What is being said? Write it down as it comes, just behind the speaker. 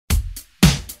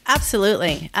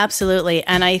Absolutely. Absolutely.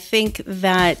 And I think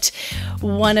that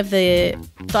one of the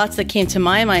thoughts that came to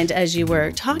my mind as you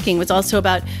were talking was also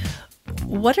about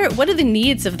what are the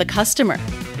needs of the customer?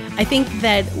 I think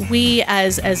that we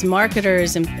as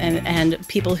marketers and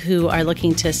people who are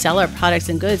looking to sell our products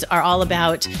and goods are all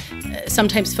about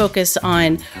sometimes focus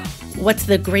on what's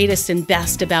the greatest and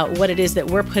best about what it is that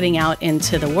we're putting out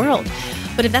into the world.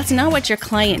 But if that's not what your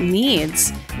client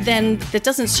needs, then that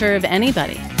doesn't serve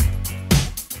anybody.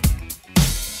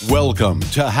 Welcome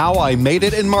to How I Made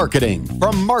It in Marketing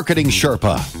from Marketing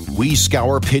Sherpa. We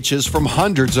scour pitches from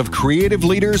hundreds of creative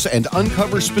leaders and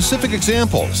uncover specific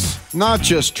examples. Not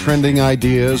just trending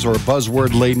ideas or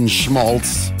buzzword-laden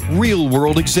schmaltz.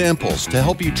 Real-world examples to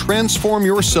help you transform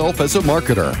yourself as a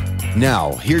marketer.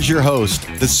 Now, here's your host,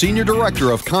 the Senior Director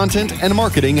of Content and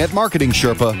Marketing at Marketing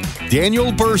Sherpa,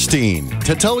 Daniel Burstein,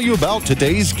 to tell you about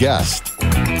today's guest.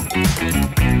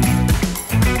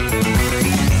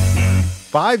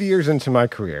 5 years into my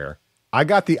career, I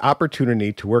got the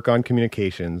opportunity to work on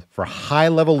communications for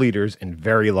high-level leaders in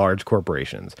very large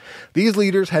corporations. These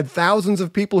leaders had thousands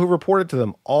of people who reported to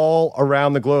them all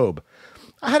around the globe.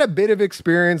 I had a bit of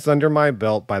experience under my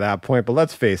belt by that point, but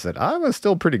let's face it, I was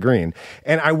still pretty green.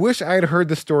 And I wish I had heard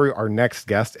the story our next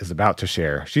guest is about to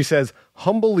share. She says,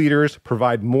 humble leaders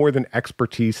provide more than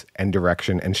expertise and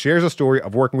direction, and shares a story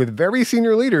of working with very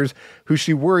senior leaders who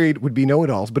she worried would be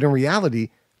know-it-alls, but in reality,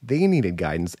 they needed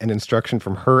guidance and instruction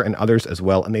from her and others as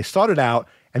well, and they sought it out,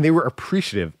 and they were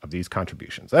appreciative of these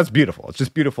contributions. That's beautiful. It's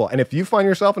just beautiful. And if you find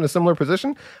yourself in a similar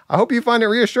position, I hope you find it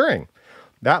reassuring.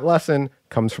 That lesson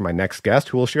comes from my next guest,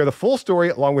 who will share the full story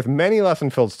along with many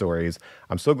lesson-filled stories.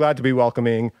 I'm so glad to be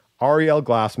welcoming Ariel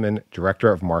Glassman,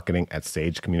 Director of Marketing at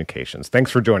Sage Communications.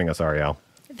 Thanks for joining us, Ariel.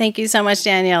 Thank you so much,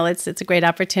 Danielle. It's a great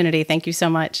opportunity. Thank you so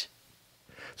much.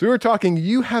 So we were talking,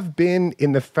 you have been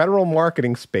in the federal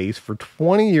marketing space for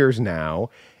 20 years now,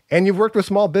 and you've worked with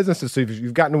small businesses, so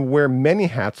you've gotten to wear many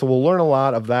hats, so we'll learn a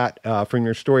lot of that from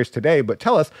your stories today. But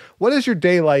tell us, what is your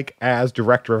day like as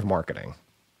Director of Marketing?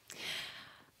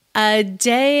 A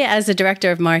day as a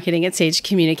Director of Marketing at Sage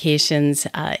Communications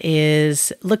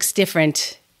looks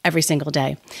different every single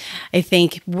day. I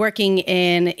think working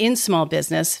in small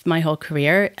business my whole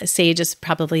career, Sage is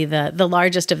probably the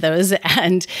largest of those,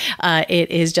 and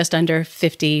it is just under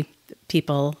 50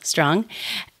 people strong.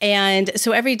 And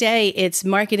so every day it's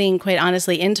marketing, quite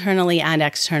honestly, internally and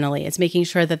externally. It's making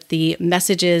sure that the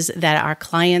messages that our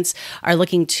clients are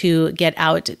looking to get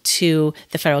out to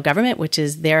the federal government, which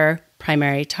is their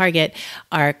primary target,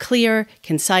 are clear,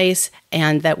 concise,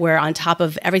 and that we're on top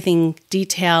of everything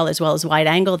detail as well as wide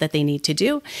angle that they need to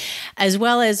do. As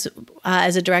well as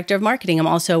a Director of Marketing, I'm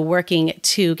also working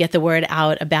to get the word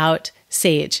out about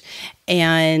Sage.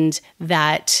 And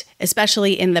that,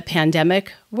 especially in the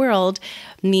pandemic world,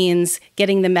 means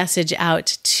getting the message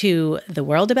out to the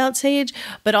world about Sage,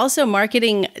 but also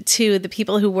marketing to the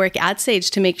people who work at Sage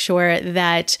to make sure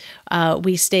that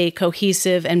we stay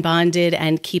cohesive and bonded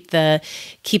and keep the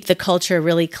culture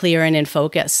really clear and in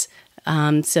focus,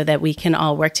 so that we can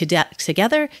all work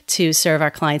together to serve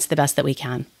our clients the best that we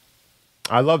can.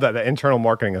 I love that. That internal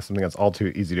marketing is something that's all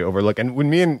too easy to overlook. And when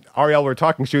me and Ariel were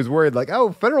talking, she was worried, like,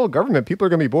 oh, federal government, people are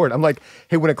going to be bored. I'm like,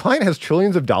 hey, when a client has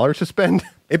trillions of dollars to spend,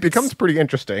 it becomes pretty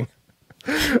interesting.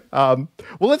 Well,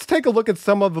 let's take a look at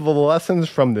some of the lessons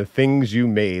from the things you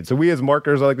made. So we as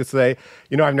marketers, I like to say,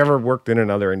 I've never worked in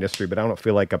another industry, but I don't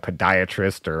feel like a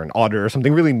podiatrist or an auditor or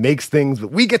something really makes things.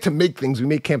 But we get to make things. We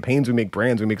make campaigns. We make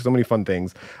brands. We make so many fun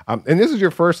things. And this is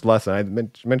your first lesson. I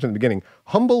mentioned at the beginning,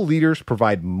 humble leaders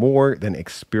provide more than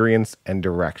experience and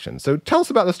direction. So tell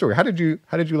us about the story. How did you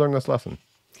learn this lesson?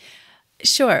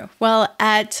 Sure. Well,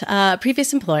 at a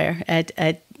previous employer, at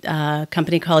a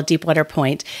company called Deepwater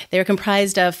Point, they were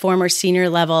comprised of former senior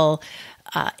level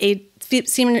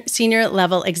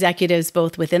executives,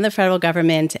 both within the federal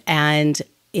government and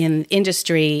in the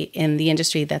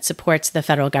industry that supports the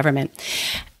federal government.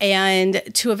 And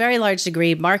to a very large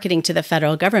degree, marketing to the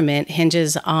federal government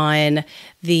hinges on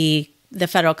the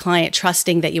federal client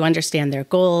trusting that you understand their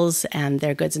goals and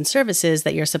their goods and services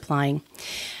that you're supplying.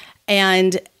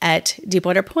 And at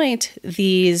Deepwater Point,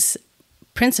 these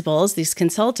principals, these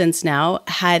consultants now,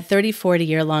 had 30,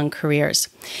 40-year-long careers.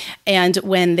 And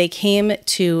when they came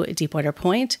to Deepwater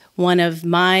Point, one of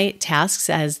my tasks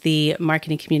as the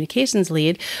marketing communications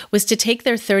lead was to take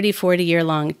their 30,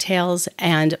 40-year-long tales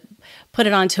and put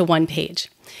it onto one page.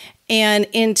 And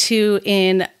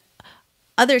in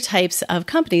other types of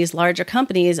companies, larger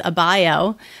companies, a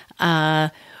bio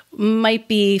might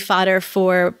be fodder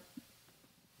for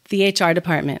the HR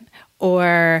department,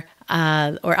 or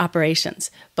or operations.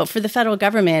 But for the federal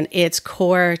government, it's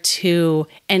core to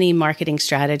any marketing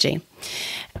strategy.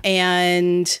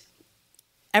 And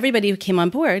everybody who came on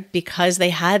board, because they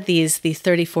had these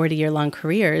 30, 40-year-long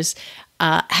careers,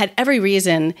 had every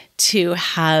reason to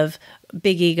have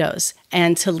big egos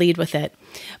and to lead with it.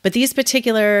 But these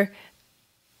particular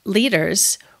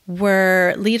leaders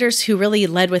were leaders who really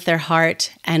led with their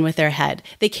heart and with their head.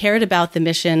 They cared about the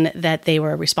mission that they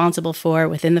were responsible for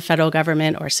within the federal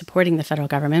government or supporting the federal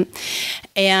government.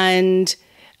 And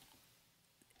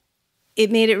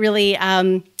it made it really,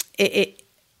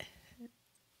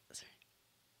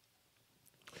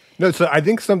 No, so I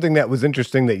think something that was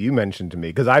interesting that you mentioned to me,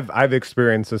 because I've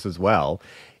experienced this as well,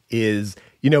 is,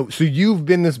 so you've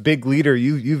been this big leader,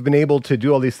 you've been able to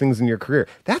do all these things in your career.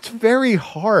 That's very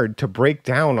hard to break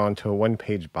down onto a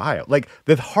one-page bio. Like,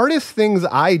 the hardest things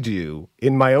I do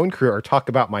in my own career are talk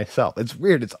about myself. It's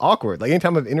weird, it's awkward, like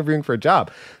anytime I'm interviewing for a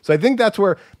job. So I think that's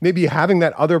where maybe having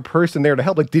that other person there to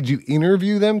help, like, did you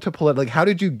interview them to pull it? Like, how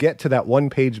did you get to that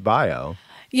one-page bio?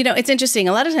 It's interesting.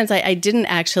 A lot of times I didn't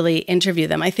actually interview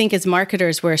them. I think as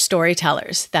marketers, we're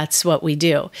storytellers. That's what we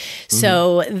do. Mm-hmm.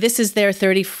 So this is their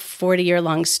 30,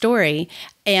 40-year-long story.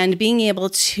 And being able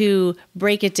to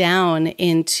break it down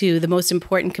into the most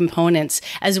important components,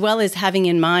 as well as having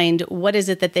in mind what is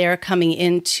it that they're coming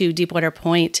into Deepwater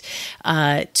Point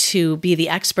to be the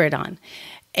expert on.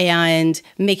 And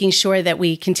making sure that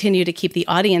we continue to keep the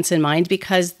audience in mind,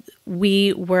 because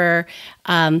we were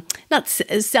not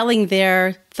selling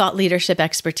their thought leadership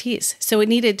expertise. So it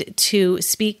needed to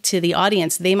speak to the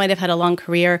audience. They might have had a long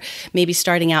career, maybe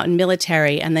starting out in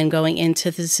military and then going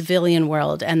into the civilian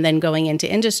world and then going into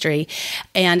industry.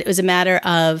 And it was a matter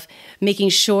of making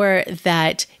sure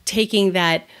that taking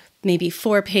that maybe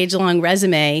 4-page long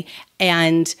resume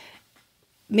and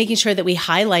making sure that we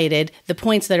highlighted the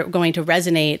points that are going to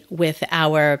resonate with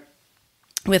our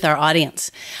audience.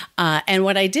 And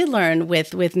what I did learn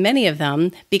with many of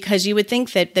them, because you would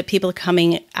think that people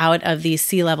coming out of these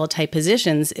C-level type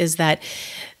positions is that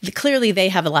clearly they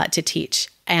have a lot to teach.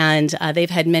 And they've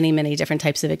had many, many different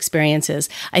types of experiences.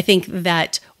 I think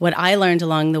that what I learned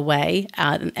along the way,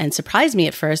 and surprised me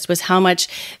at first, was how much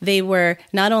they were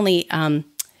not only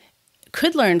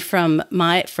could learn from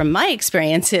my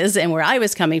experiences and where I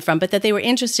was coming from, but that they were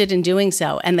interested in doing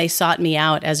so, and they sought me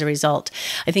out as a result.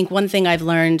 I think one thing I've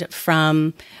learned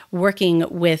from working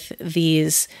with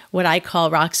these, what I call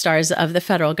rock stars of the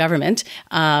federal government,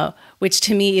 which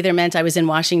to me either meant I was in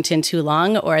Washington too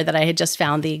long or that I had just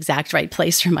found the exact right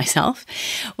place for myself,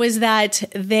 was that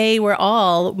they were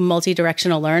all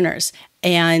multi-directional learners.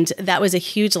 And that was a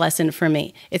huge lesson for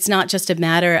me. It's not just a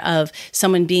matter of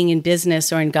someone being in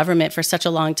business or in government for such a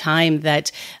long time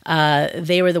that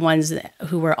they were the ones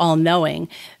who were all-knowing.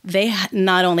 They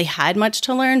not only had much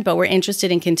to learn, but were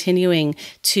interested in continuing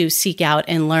to seek out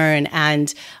and learn.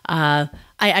 And I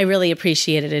really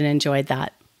appreciated and enjoyed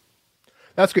that.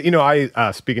 That's good.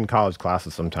 I speak in college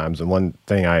classes sometimes, and one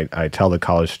thing I tell the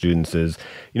college students is,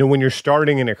 when you're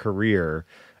starting in a career,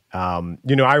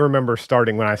 I remember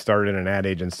when I started in an ad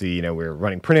agency, we were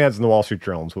running print ads in the Wall Street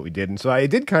Journal is what we did. And so I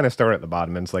did kind of start at the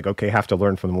bottom, and it's like, okay, have to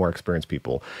learn from the more experienced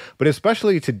people. But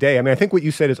especially today, I think what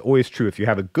you said is always true. If you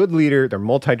have a good leader, they're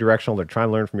multi-directional, they're trying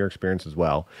to learn from your experience as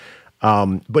well.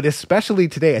 But especially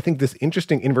today, I think this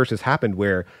interesting inverse has happened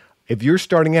where if you're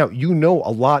starting out,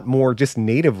 a lot more just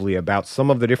natively about some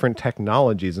of the different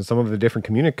technologies and some of the different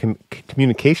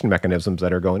communication mechanisms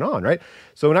that are going on, right?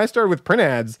 So when I started with print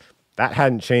ads, that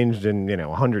hadn't changed in,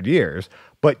 100 years.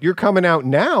 But you're coming out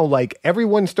now, like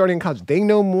everyone starting in college, they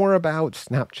know more about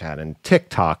Snapchat and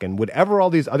TikTok and whatever all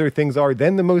these other things are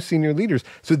than the most senior leaders.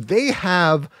 So they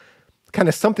have kind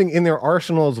of something in their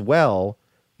arsenal as well,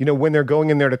 when they're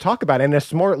going in there to talk about it. And a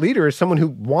smart leader is someone who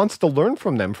wants to learn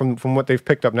from them, from what they've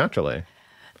picked up naturally.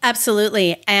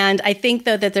 Absolutely. And I think,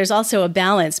 though, that there's also a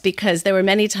balance, because there were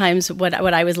many times what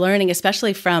I was learning,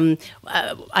 especially from,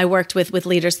 I worked with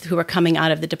leaders who were coming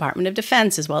out of the Department of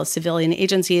Defense, as well as civilian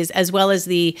agencies, as well as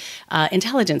the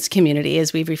intelligence community,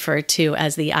 as we've referred to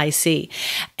as the IC.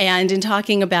 And in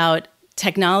talking about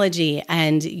technology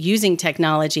and using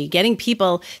technology, getting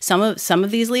people, some of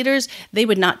these leaders, they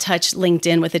would not touch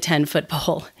LinkedIn with a 10-foot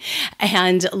pole.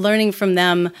 And learning from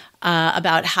them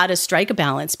about how to strike a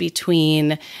balance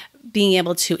between being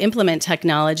able to implement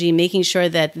technology, making sure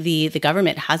that the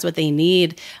government has what they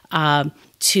need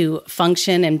to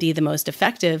function and be the most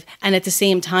effective, and at the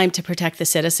same time to protect the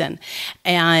citizen.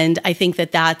 And I think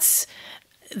that's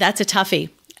a toughie.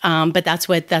 But that's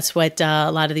what a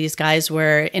lot of these guys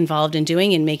were involved in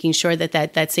doing, and making sure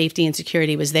that safety and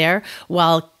security was there,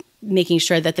 while making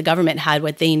sure that the government had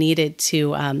what they needed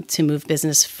to move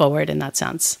business forward in that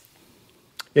sense.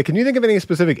 Yeah, can you think of any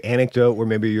specific anecdote where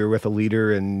maybe you're with a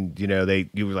leader and you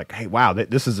were like, hey, wow,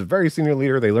 this is a very senior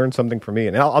leader. They learned something from me.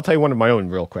 And I'll tell you one of my own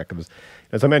real quick. It was,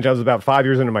 as I mentioned, I was about 5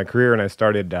 years into my career, and I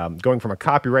started going from a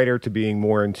copywriter to being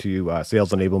more into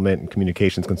sales enablement and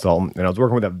communications consultant. And I was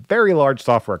working with a very large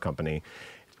software company,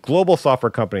 global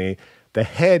software company. The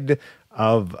head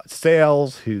of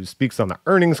sales, who speaks on the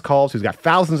earnings calls, who's got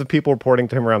thousands of people reporting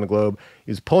to him around the globe.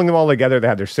 He's pulling them all together. They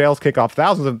had their sales kickoff.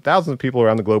 Thousands of people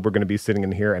around the globe were going to be sitting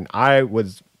in here, and I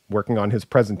was working on his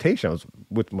presentation. I was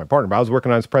with my partner, but I was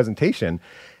working on his presentation,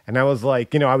 and I was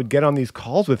like, I would get on these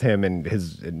calls with him and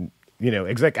his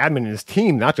exec admin and his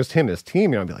team, not just him, his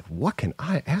team, I'd be like, what can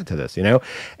I add to this,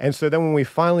 And so then when we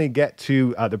finally get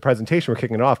to the presentation, we're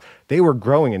kicking it off, they were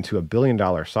growing into $1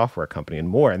 billion software company and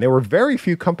more. And there were very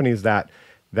few companies that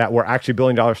were actually $1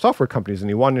 billion software companies, and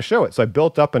he wanted to show it. So I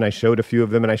built up and I showed a few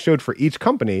of them, and I showed for each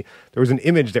company, there was an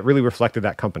image that really reflected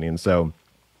that company. And so,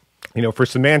 for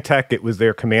Symantec, it was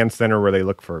their command center where they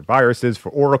look for viruses. For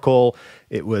Oracle,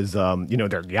 it was,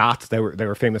 their yachts. They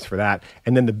were famous for that.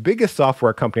 And then the biggest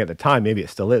software company at the time, maybe it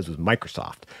still is, was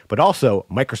Microsoft. But also,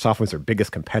 Microsoft was their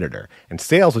biggest competitor. And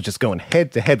sales was just going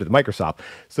head to head with Microsoft.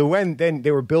 So when then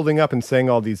they were building up and saying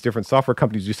all these different software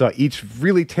companies, you saw each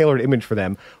really tailored image for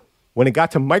them. When it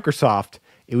got to Microsoft,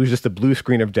 it was just a blue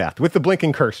screen of death with the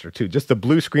blinking cursor too, just a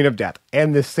blue screen of death.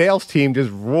 And the sales team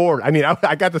just roared. I mean,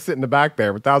 I got to sit in the back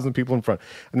there with thousands of people in front,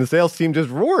 and the sales team just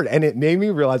roared. And it made me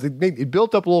realize, it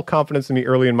built up a little confidence in me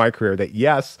early in my career that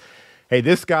yes, hey,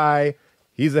 this guy,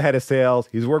 he's the head of sales.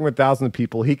 He's working with thousands of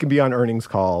people. He can be on earnings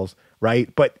calls,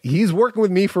 right? But he's working with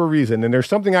me for a reason, and there's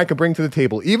something I can bring to the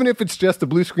table. Even if it's just a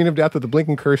blue screen of death with a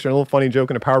blinking cursor and a little funny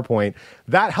joke in a PowerPoint,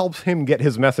 that helps him get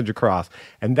his message across.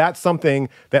 And that's something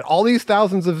that all these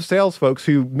thousands of sales folks,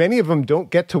 who many of them don't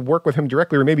get to work with him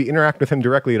directly or maybe interact with him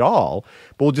directly at all,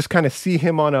 but will just kind of see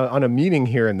him on a meeting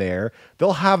here and there,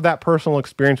 they'll have that personal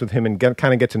experience with him and get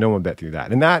to know him a bit through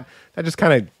that. And that just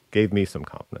kind of gave me some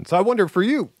confidence. So I wonder, for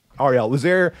you, Ariel, was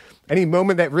there any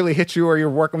moment that really hit you, or you're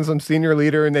working with some senior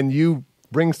leader and then you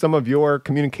bring some of your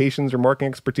communications or marketing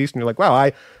expertise and you're like,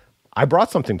 wow, I brought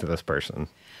something to this person?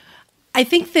 I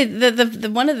think that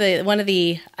the one of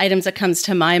the items that comes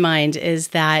to my mind is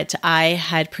that I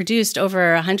had produced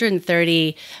over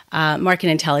 130 market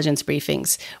intelligence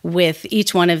briefings with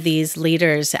each one of these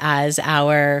leaders as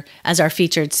our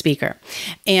featured speaker,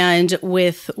 and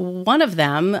with one of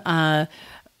them,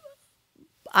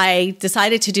 I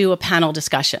decided to do a panel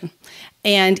discussion,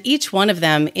 and each one of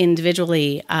them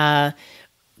individually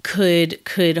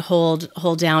could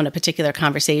hold down a particular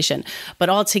conversation. But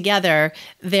altogether,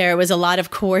 there was a lot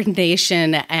of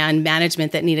coordination and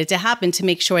management that needed to happen to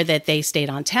make sure that they stayed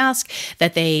on task,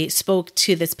 that they spoke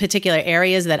to this particular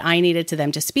areas that I needed to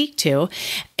them to speak to.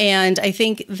 And I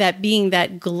think that being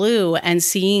that glue and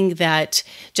seeing that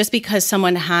just because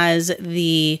someone has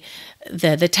the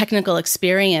technical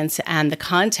experience and the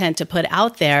content to put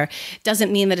out there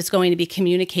doesn't mean that it's going to be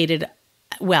communicated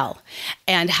well.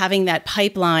 And having that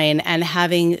pipeline and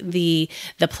having the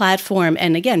platform,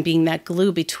 and again, being that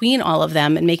glue between all of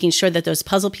them and making sure that those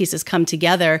puzzle pieces come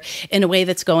together in a way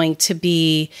that's going to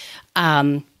be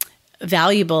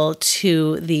valuable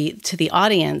to the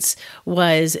audience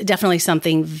was definitely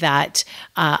something that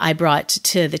I brought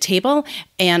to the table.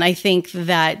 And I think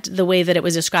that the way that it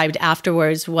was described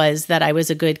afterwards was that I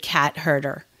was a good cat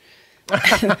herder.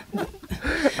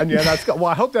 And yeah,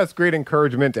 I hope that's great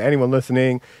encouragement to anyone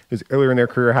listening who's earlier in their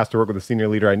career has to work with a senior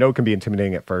leader. I know it can be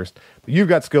intimidating at first, but you've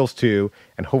got skills too,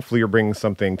 and hopefully you're bringing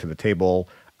something to the table.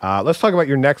 Let's talk about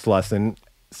your next lesson.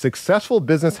 Successful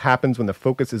business happens when the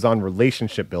focus is on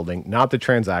relationship building, not the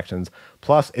transactions.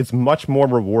 Plus, it's much more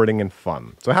rewarding and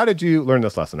fun. So how did you learn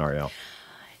this lesson, Ariel?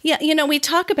 Yeah, we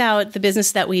talk about the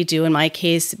business that we do, in my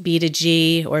case,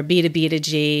 B2G or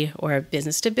B2B2G or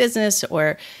business to business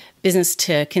or business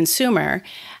to consumer.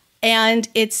 And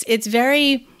it's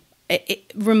very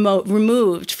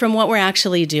removed from what we're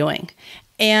actually doing.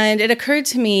 And it occurred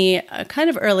to me kind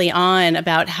of early on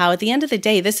about how at the end of the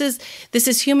day, this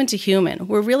is human to human.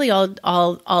 We're really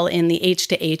all in the H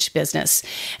to H business.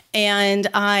 And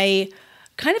I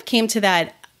kind of came to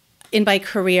that in my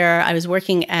career. I was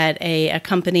working at a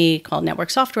company called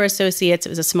Network Software Associates. It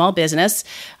was a small business.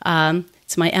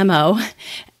 It's my MO.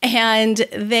 And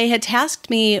they had tasked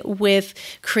me with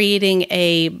creating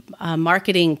a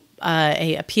marketing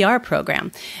a PR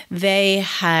program. They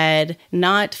had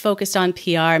not focused on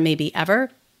PR maybe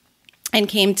ever, and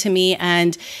came to me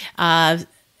and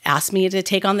asked me to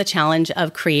take on the challenge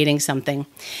of creating something.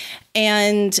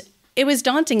 And it was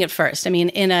daunting at first. I mean,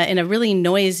 in a really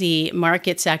noisy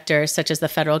market sector such as the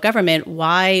federal government,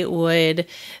 why would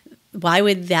why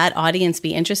would that audience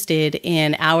be interested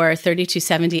in our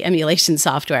 3270 emulation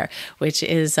software, which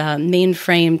is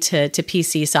mainframe to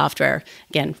PC software?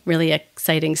 Again, really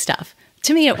exciting stuff.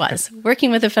 To me, it was.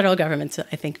 Working with the federal government,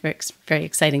 I think, very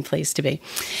exciting place to be.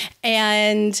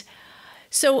 And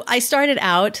so I started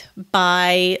out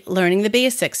by learning the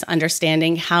basics,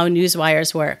 understanding how news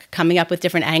wires work, coming up with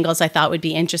different angles I thought would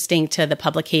be interesting to the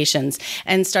publications,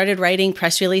 and started writing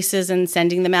press releases and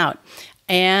sending them out.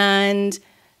 And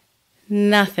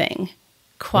nothing.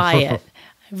 Quiet.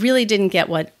 I really didn't get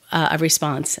a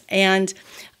response. And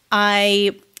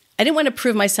I didn't want to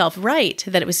prove myself right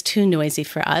that it was too noisy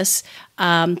for us,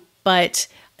 but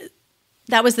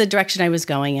that was the direction I was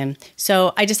going in.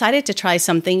 So I decided to try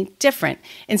something different.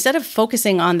 Instead of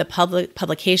focusing on the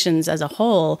publications as a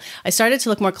whole, I started to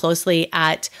look more closely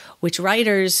at which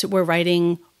writers were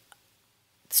writing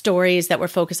stories that were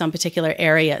focused on particular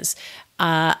areas.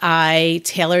 I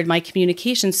tailored my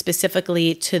communication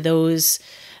specifically to those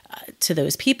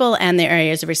people and their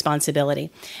areas of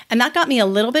responsibility. And that got me a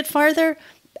little bit farther,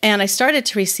 and I started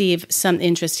to receive some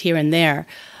interest here and there.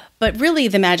 But really,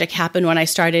 the magic happened when I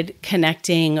started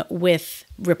connecting with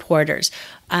reporters.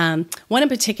 One in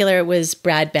particular was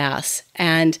Brad Bass,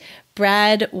 and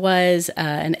Brad was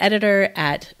an editor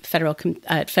at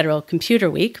Federal Computer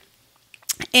Week.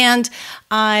 And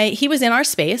he was in our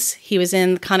space. He was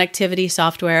in connectivity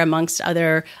software amongst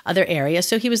other areas.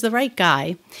 So he was the right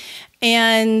guy.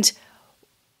 And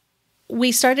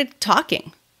we started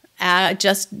talking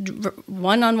just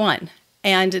one-on-one.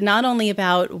 And not only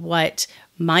about what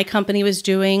my company was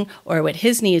doing or what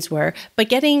his needs were, but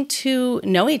getting to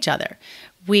know each other.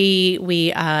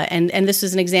 And this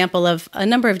was an example of a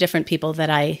number of different people that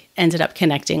I ended up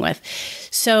connecting with.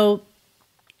 So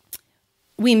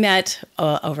we met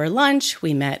over lunch,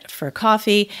 we met for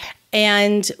coffee,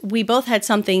 and we both had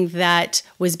something that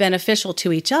was beneficial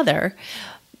to each other.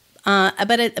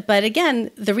 But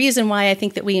again, the reason why I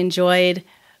think that we enjoyed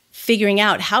figuring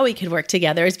out how we could work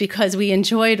together is because we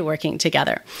enjoyed working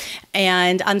together.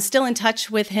 And I'm still in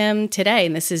touch with him today,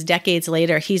 and this is decades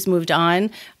later. He's moved on.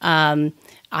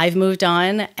 I've moved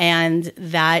on, and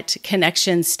that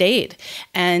connection stayed.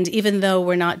 And even though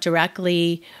we're not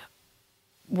directly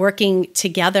working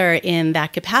together in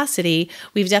that capacity,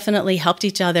 we've definitely helped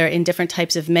each other in different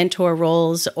types of mentor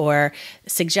roles or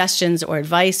suggestions or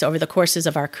advice over the courses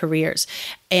of our careers.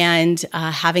 And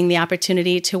having the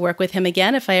opportunity to work with him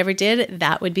again, if I ever did,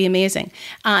 that would be amazing.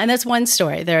 And that's one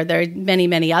story. There are many,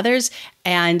 many others.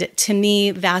 And to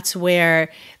me, that's where,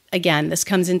 again, this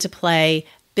comes into play.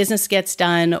 Business gets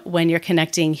done when you're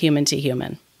connecting human to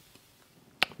human.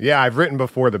 Yeah, I've written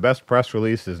before, the best press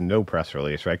release is no press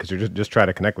release, right? Because you're just trying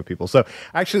to connect with people. So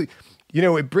actually,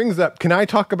 it brings up, can I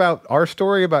talk about our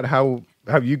story, about how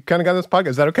you kind of got this podcast?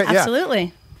 Is that okay?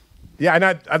 Absolutely. Yeah, and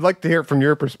I'd like to hear it from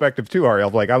your perspective too,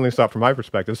 Ariel. I only saw it from my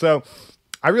perspective. So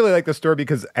I really like this story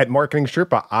because at Marketing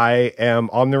Sherpa, I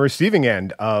am on the receiving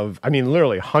end of,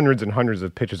 literally hundreds and hundreds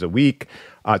of pitches a week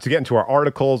to get into our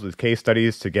articles with case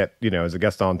studies, to get, as a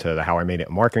guest on to the How I Made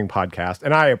It Marketing podcast.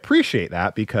 And I appreciate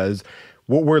that because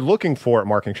what we're looking for at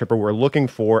Marketing Sherpa, we're looking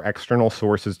for external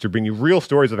sources to bring you real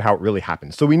stories of how it really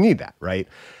happens. So we need that, right?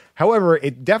 However,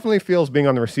 it definitely feels, being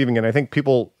on the receiving end, I think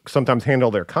people sometimes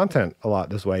handle their content a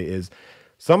lot this way, is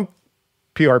some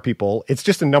PR people, it's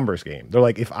just a numbers game. They're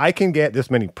like, if I can get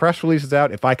this many press releases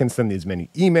out, if I can send these many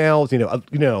emails,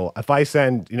 if I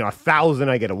send, 1,000,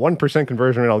 I get a 1%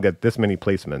 conversion rate, I'll get this many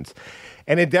placements.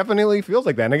 And it definitely feels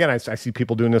like that. And again, I see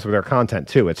people doing this with their content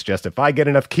too. It's just, if I get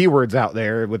enough keywords out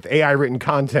there with AI written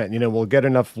content, we'll get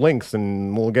enough links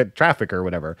and we'll get traffic or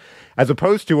whatever. As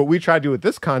opposed to what we try to do with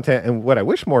this content, and what I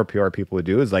wish more PR people would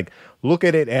do, is look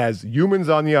at it as humans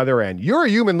on the other end. You're a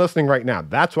human listening right now.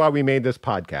 That's why we made this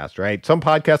podcast, right? Some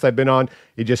podcasts I've been on,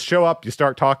 you just show up, you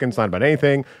start talking, it's not about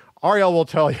anything. Ariel will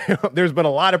tell you there's been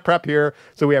a lot of prep here,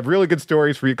 so we have really good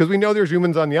stories for you because we know there's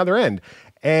humans on the other end.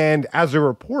 And as a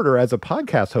reporter, as a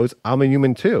podcast host, I'm a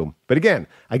human too. But again,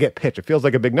 I get pitched. It feels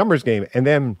like a big numbers game. And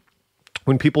then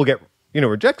when people get,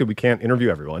 rejected, we can't interview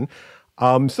everyone.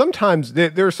 Sometimes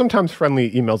there are sometimes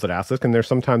friendly emails that ask us, and there's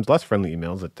sometimes less friendly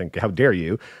emails that think, how dare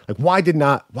you? Why did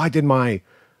my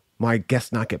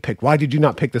guest not get picked? Why did you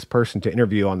not pick this person to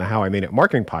interview on the How I Made It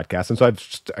Marketing podcast? And so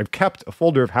I've kept a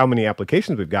folder of how many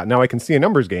applications we've got. Now I can see a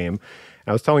numbers game.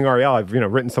 I was telling Ariel, I've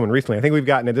written someone recently. I think we've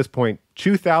gotten at this point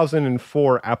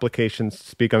 2,004 applications to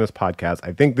speak on this podcast.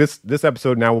 I think this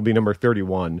episode now will be number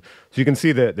 31. So you can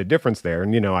see the difference there.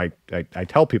 And I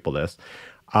tell people this.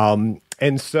 But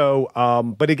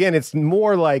again, it's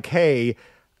more like, hey,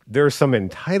 there's some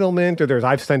entitlement or there's,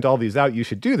 I've sent all these out, you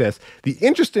should do this. The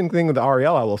interesting thing with the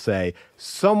Ariel, I will say,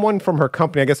 someone from her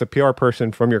company, I guess a PR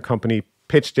person from your company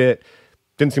pitched it,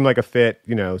 didn't seem like a fit,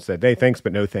 said, hey, thanks,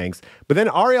 but no thanks. But then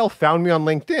Ariel found me on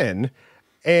LinkedIn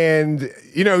and,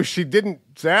 she didn't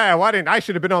say, why didn't I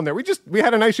should have been on there? We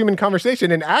had a nice human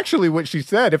conversation. And actually what she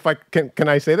said, if I can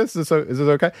I say this? Is this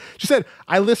okay? She said,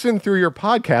 I listened through your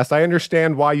podcast. I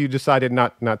understand why you decided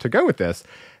not to go with this.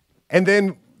 And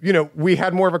then, we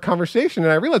had more of a conversation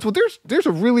and I realized, well, there's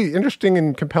a really interesting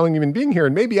and compelling human being here.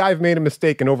 And maybe I've made a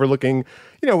mistake in overlooking,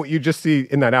 what you just see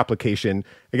in that application.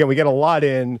 Again, we get a lot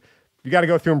in, you got to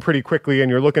go through them pretty quickly and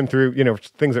you're looking through,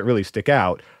 things that really stick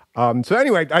out. So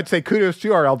anyway, I'd say kudos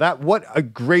to RL. What a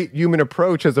great human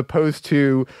approach as opposed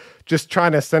to just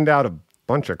trying to send out a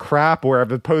bunch of crap, or as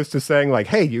opposed to saying like,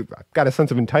 hey, you've got a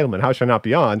sense of entitlement. How should I not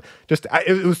be on?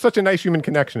 It was such a nice human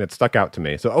connection. It stuck out to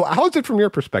me. So how is it from your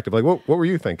perspective? Like, what were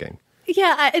you thinking?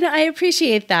 Yeah, I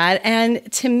appreciate that. And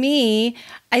to me,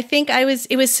 I think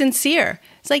it was sincere.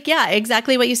 It's like, yeah,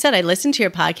 exactly what you said. I listened to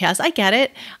your podcast. I get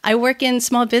it. I work in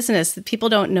small business. People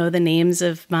don't know the names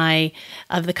of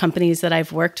the companies that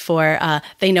I've worked for.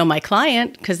 They know my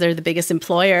client because they're the biggest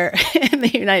employer in the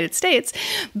United States.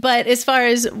 But as far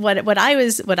as what I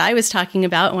was talking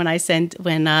about when I sent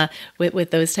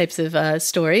with those types of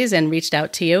stories and reached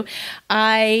out to you,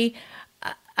 I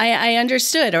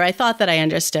understood, or I thought that I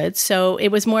understood. So it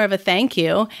was more of a thank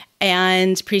you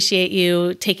and appreciate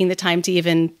you taking the time to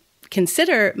even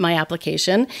consider my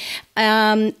application.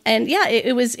 And yeah,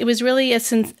 it was really a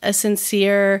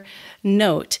sincere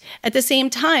note. At the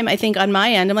same time, I think on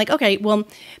my end, I'm like, okay, well,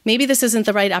 maybe this isn't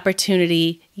the right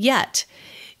opportunity yet.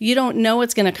 You don't know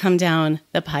what's going to come down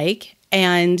the pike.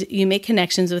 And you make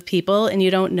connections with people and you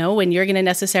don't know when you're going to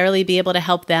necessarily be able to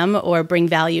help them or bring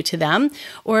value to them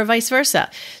or vice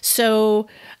versa. So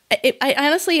I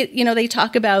honestly, they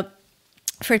talk about,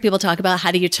 people talk about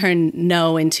how do you turn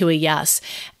no into a yes.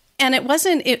 And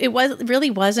it really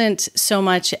wasn't so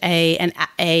much an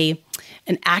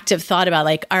active thought about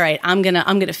like, all right, I'm going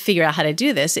to figure out how to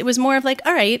do this. It was more of like,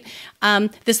 all right,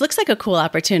 this looks like a cool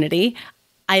opportunity.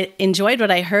 I enjoyed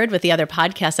what I heard with the other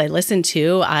podcasts I listened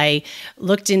to. I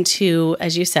looked into,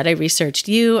 as you said, I researched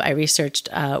you. I researched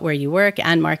where you work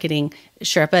and Marketing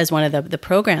Sherpa as one of the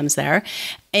programs there.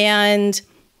 And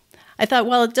I thought,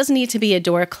 well, it doesn't need to be a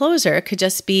door closer. It could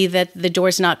just be that the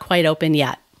door's not quite open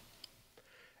yet.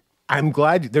 I'm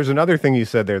glad there's another thing you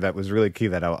said there that was really key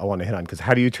that I want to hit on, because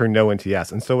how do you turn no into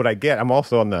yes? And so what I get, I'm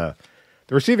also on the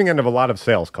receiving end of a lot of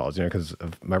sales calls, because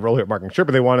of my role here at Marketing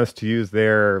Sherpa, they want us to use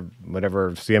their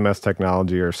whatever CMS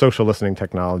technology or social listening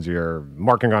technology or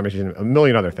marketing automation, a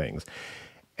million other things.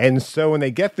 And so when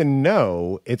they get the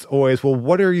no, it's always, well,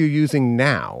 what are you using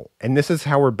now? And this is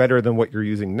how we're better than what you're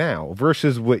using now,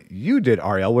 versus what you did,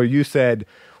 Ariel, where you said,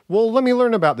 well, let me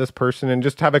learn about this person and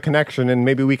just have a connection and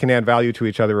maybe we can add value to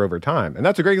each other over time. And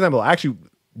that's a great example. Actually,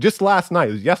 just last night,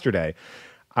 it was yesterday,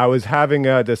 I was having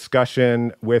a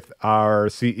discussion with our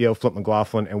CEO, Flip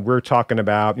McLaughlin, and we're talking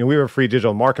about, we have a free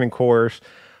digital marketing course.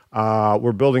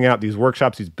 We're building out these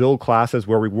workshops, these build classes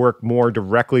where we work more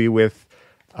directly with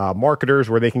marketers,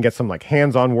 where they can get some like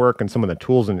hands-on work and some of the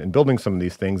tools in building some of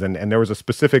these things. And there was a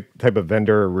specific type of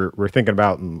vendor we're thinking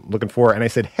about and looking for. And I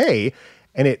said, hey,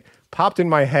 and it popped in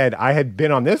my head. I had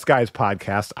been on this guy's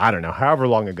podcast, I don't know, however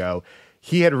long ago.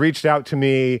 He had reached out to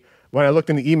me. When I looked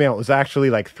in the email, it was actually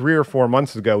like 3 or 4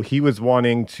 months ago. He was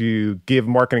wanting to give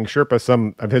Marketing Sherpa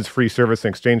some of his free service in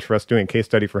exchange for us doing a case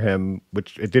study for him,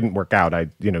 which it didn't work out.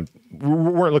 We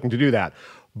weren't looking to do that.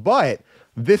 But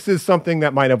this is something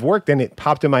that might have worked, and it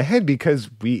popped in my head because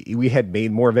we had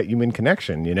made more of that human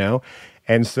connection,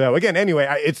 And so again, anyway,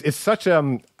 it's such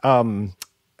a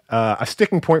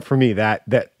sticking point for me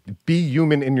that be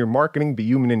human in your marketing, be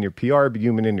human in your PR, be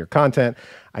human in your content.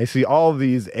 I see all of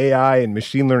these AI and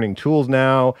machine learning tools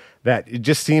now that it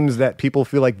just seems that people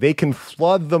feel like they can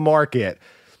flood the market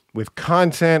with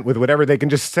content, with whatever. They can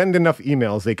just send enough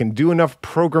emails. They can do enough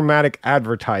programmatic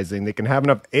advertising. They can have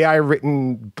enough AI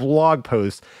written blog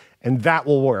posts, and that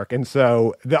will work. And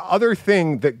so the other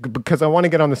thing that, because I want to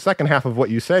get on the second half of what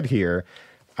you said here,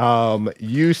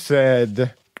 you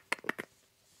said,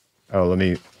 let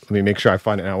me make sure I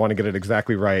find it, and I want to get it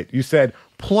exactly right. You said,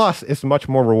 plus it's much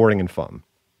more rewarding and fun.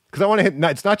 Because I want to hit,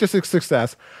 it's not just a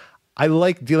success. I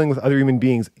like dealing with other human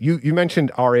beings. You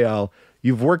mentioned, Ariel,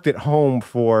 you worked at home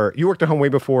way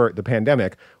before the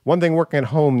pandemic. One thing working at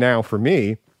home now for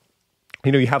me,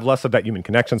 you have less of that human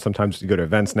connection. Sometimes you go to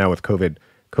events now with COVID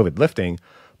lifting.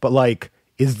 But like,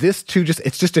 is this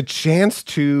it's just a chance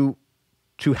to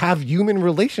have human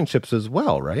relationships as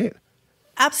well, right?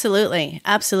 Absolutely.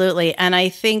 Absolutely. And I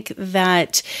think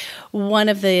that one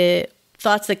of the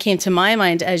thoughts that came to my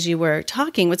mind as you were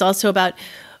talking was also about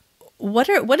what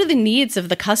are the needs of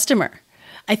the customer?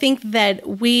 I think that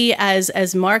we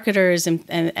as marketers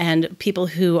and people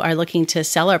who are looking to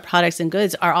sell our products and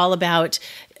goods are all about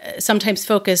sometimes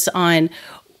focus on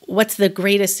what's the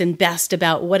greatest and best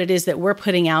about what it is that we're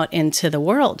putting out into the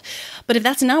world. But if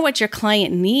that's not what your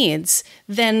client needs,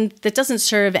 then that doesn't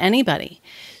serve anybody.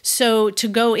 So to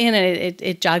go in, and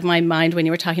it jogged my mind when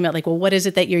you were talking about like, well, what is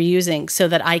it that you're using so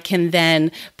that I can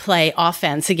then play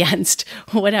offense against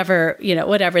whatever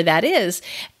that is.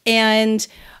 And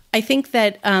I think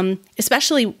that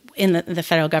especially in the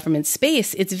federal government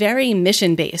space, it's very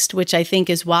mission-based, which I think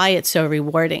is why it's so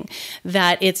rewarding,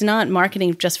 that it's not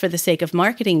marketing just for the sake of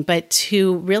marketing, but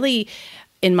to really,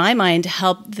 in my mind,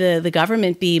 help the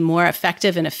government be more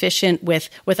effective and efficient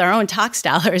with our own tax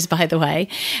dollars, by the way,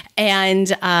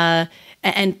 and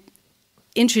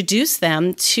introduce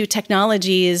them to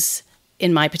technologies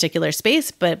in my particular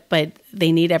space, but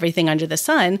they need everything under the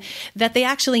sun that they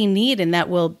actually need and that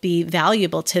will be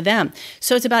valuable to them.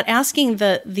 So it's about asking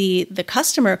the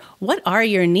customer, what are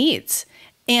your needs?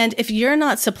 And if you're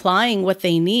not supplying what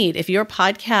they need, if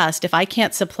I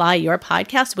can't supply your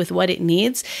podcast with what it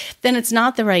needs, then it's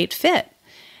not the right fit.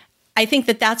 I think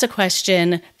that that's a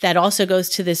question that also goes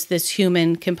to this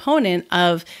human component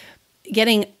of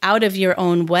getting out of your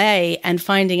own way and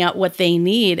finding out what they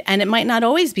need. And it might not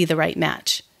always be the right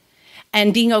match.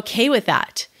 And being okay with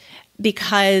that,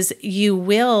 because you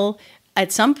will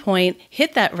at some point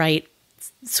hit that right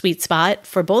sweet spot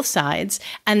for both sides.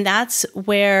 And that's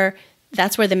where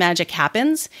the magic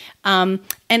happens. And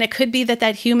it could be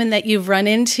that human that you've run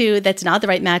into that's not the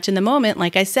right match in the moment,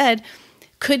 like I said,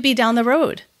 could be down the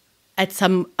road at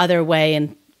some other way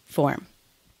and form.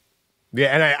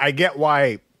 Yeah, and I get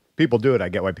why people do it. I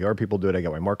get why PR people do it. I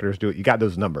get why marketers do it. You got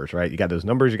those numbers, right? You got those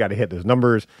numbers. You got to hit those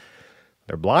numbers.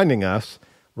 They're blinding us,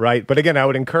 right? But again, I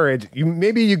would encourage you.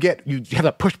 Maybe you have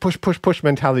that push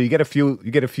mentality. You get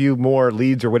a few more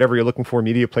leads or whatever you're looking for,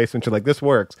 media placements. You're like, this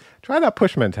works. Try that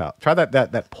push mentality. Try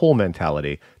that pull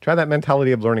mentality. Try that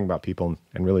mentality of learning about people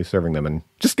and really serving them. And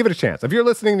just give it a chance. If you're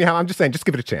listening, I'm just saying, just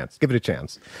give it a chance. Give it a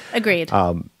chance. Agreed.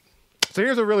 So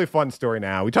here's a really fun story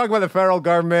now. We talk about the federal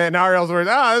government, and Ariel's words,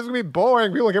 this is going to be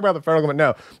boring. People don't care about the federal government.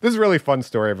 No, this is a really fun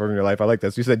story from your life. I like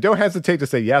this. You said, don't hesitate to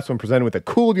say yes when presented with a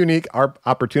cool, unique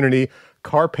opportunity,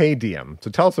 carpe diem. So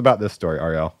tell us about this story,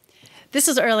 Ariel. This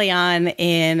is early on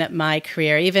in my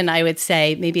career. Even I would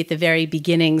say maybe at the very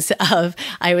beginnings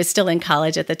I was still in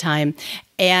college at the time.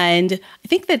 And I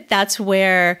think that's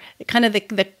where kind of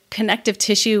the connective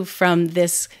tissue from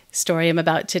this story I'm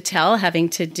about to tell, having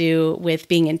to do with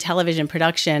being in television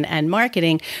production and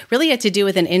marketing, really had to do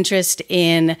with an interest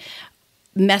in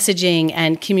messaging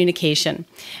and communication.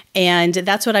 And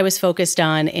that's what I was focused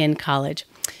on in college.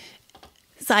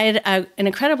 So I had an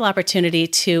incredible opportunity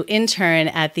to intern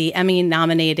at the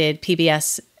Emmy-nominated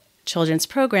PBS children's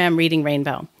program, Reading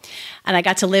Rainbow. And I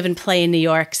got to live and play in New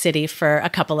York City for a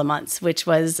couple of months, which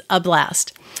was a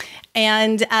blast.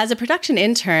 And as a production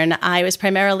intern, I was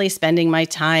primarily spending my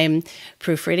time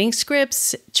proofreading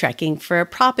scripts, checking for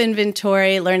prop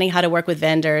inventory, learning how to work with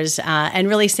vendors, and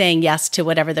really saying yes to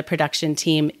whatever the production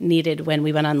team needed when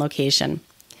we went on location.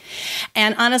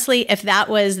 And honestly, if that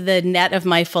was the net of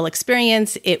my full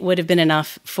experience, it would have been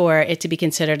enough for it to be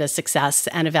considered a success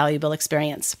and a valuable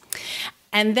experience.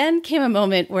 And then came a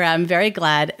moment where I'm very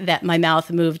glad that my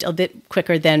mouth moved a bit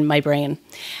quicker than my brain.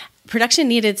 Production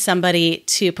needed somebody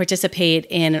to participate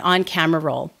in an on-camera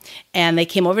role, and they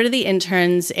came over to the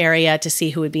interns area to see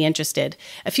who would be interested.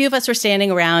 A few of us were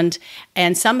standing around,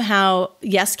 and somehow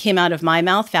yes came out of my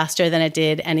mouth faster than it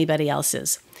did anybody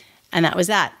else's. And that was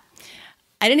that.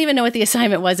 I didn't even know what the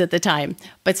assignment was at the time,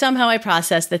 but somehow I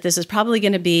processed that this is probably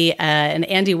going to be an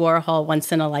Andy Warhol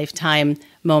once-in-a-lifetime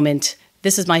moment.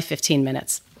 This is my 15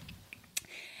 minutes.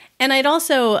 And I'd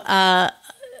also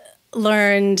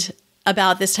learned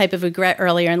about this type of regret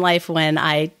earlier in life when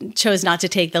I chose not to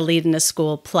take the lead in a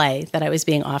school play that I was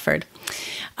being offered.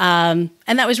 And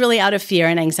that was really out of fear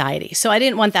and anxiety. So I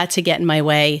didn't want that to get in my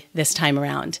way this time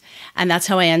around. And that's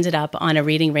how I ended up on a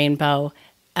Reading Rainbow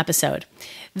episode.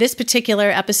 This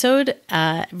particular episode,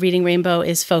 Reading Rainbow,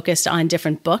 is focused on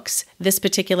different books. This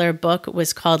particular book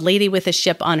was called Lady with a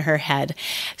Ship on Her Head.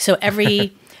 So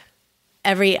every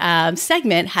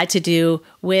segment had to do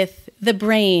with the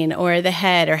brain or the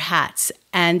head or hats.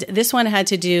 And this one had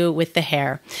to do with the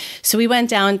hair. So we went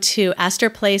down to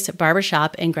Astor Place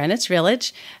Barbershop in Greenwich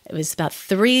Village. It was about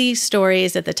 3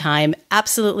 stories at the time,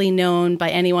 absolutely known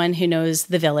by anyone who knows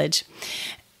the village.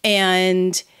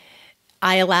 And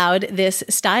I allowed this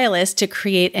stylist to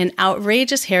create an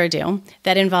outrageous hairdo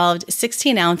that involved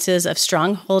 16 ounces of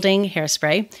strong holding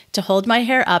hairspray to hold my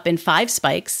hair up in 5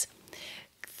 spikes.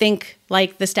 Think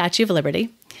like the Statue of Liberty.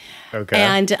 Okay.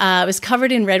 And it was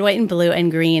covered in red, white, and blue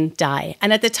and green dye.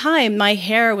 And at the time, my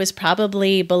hair was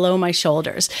probably below my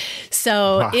shoulders.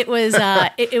 So it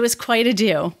was quite a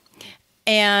do.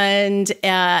 And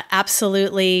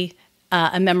absolutely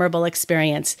a memorable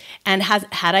experience. And had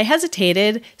I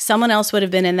hesitated, someone else would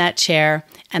have been in that chair,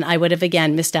 and I would have,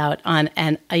 again, missed out on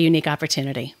a unique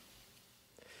opportunity.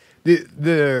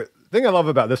 The thing I love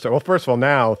about this story, well, first of all,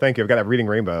 now, thank you. I've got that Reading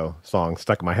Rainbow song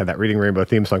stuck in my head, that Reading Rainbow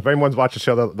theme song. If anyone's watched the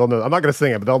show, they'll know. I'm not going to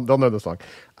sing it, but they'll know the song.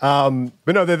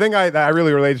 But no, the thing that I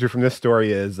really related to from this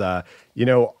story is, when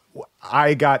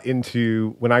I got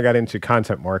into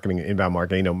content marketing and inbound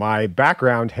marketing, my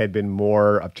background had been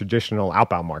more of traditional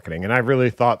outbound marketing. And I really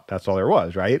thought that's all there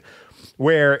was, right?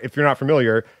 Where, if you're not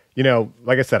familiar,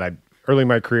 like I said, early in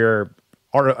my career,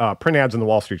 print ads in the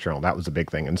Wall Street Journal, that was a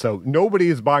big thing. And so nobody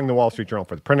is buying the Wall Street Journal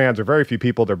for the print ads, or very few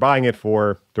people. They're buying it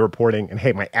for the reporting. And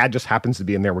hey, my ad just happens to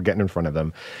be in there. We're getting in front of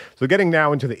them. So getting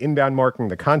now into the inbound marketing,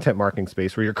 the content marketing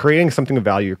space, where you're creating something of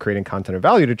value, you're creating content of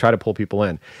value to try to pull people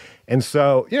in. And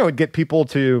so, it'd get people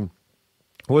to,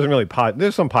 it wasn't really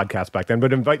there's some podcasts back then,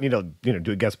 but invite me to,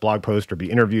 do a guest blog post or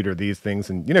be interviewed or these things.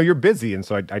 And, you're busy. And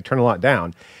so I turn a lot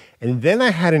down. And then I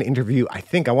had an interview, I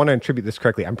want to attribute this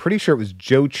correctly. I'm pretty sure it was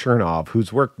Joe Chernov,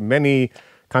 who's worked many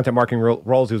content marketing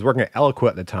roles. He was working at Eloqua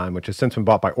at the time, which has since been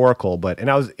bought by Oracle. And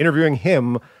I was interviewing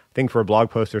him, I think, for a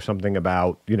blog post or something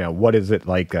about, what is it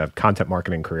like a content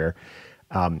marketing career.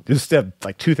 It was still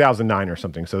like 2009 or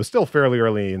something. So it's still fairly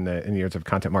early in the years of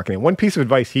content marketing. One piece of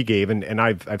advice he gave, and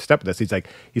I've stepped with this,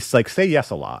 he's like, say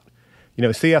yes a lot.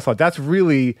 Say yes a lot. That's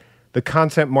really the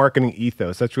content marketing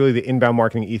ethos. That's really the inbound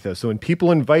marketing ethos. So when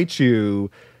people invite you,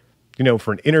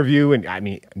 for an interview, and I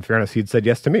mean, in fairness, he'd said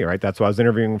yes to me, right? That's why I was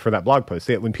interviewing for that blog post.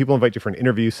 When people invite you for an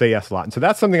interview, say yes a lot. And so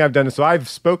that's something I've done. So I've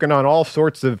spoken on all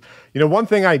sorts of, one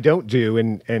thing I don't do,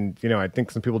 and I think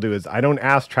some people do, is I don't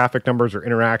ask traffic numbers or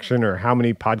interaction or how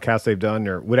many podcasts they've done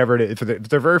or whatever it is. If it's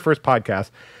their very first podcast,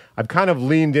 I've kind of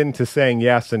leaned into saying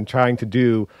yes and trying to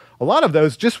do a lot of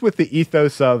those just with the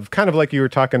ethos of, kind of like you were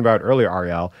talking about earlier,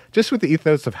 Ariel, just with the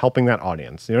ethos of helping that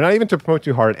audience. Not even to promote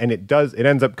too hard, and it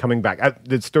ends up coming back.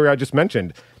 The story I just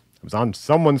mentioned, it was on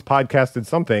someone's podcast, did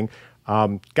something,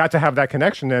 got to have that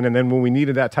connection then, and then when we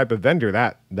needed that type of vendor,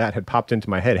 that had popped into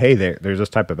my head. Hey, there's this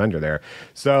type of vendor there.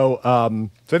 So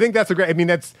I think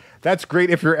that's that's great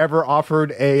if you're ever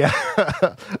offered an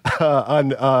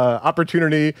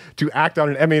opportunity to act on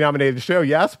an Emmy-nominated show.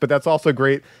 Yes, but that's also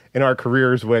great in our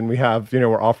careers when we have,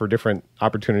 we're offered different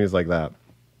opportunities like that.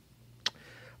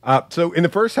 So in the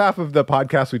first half of the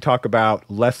podcast, we talk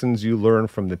about lessons you learn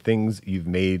from the things you've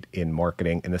made in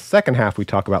marketing. In the second half, we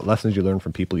talk about lessons you learn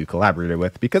from people you collaborated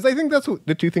with, because I think that's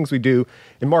the two things we do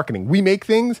in marketing. We make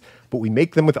things, but we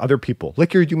make them with other people.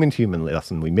 Like your human-to-human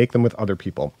lesson, we make them with other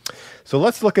people. So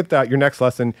let's look at your next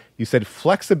lesson. You said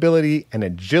flexibility and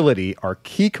agility are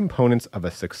key components of a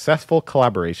successful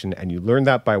collaboration, and you learned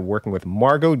that by working with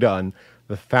Margot Dunn,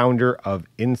 the founder of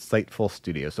Insightful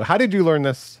Studios. So how did you learn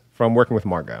this from working with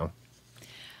Margot?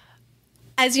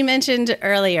 As you mentioned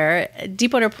earlier,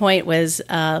 Deepwater Point was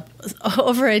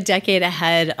over a decade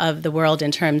ahead of the world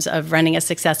in terms of running a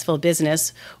successful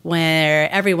business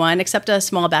where everyone, except a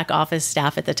small back office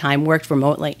staff at the time, worked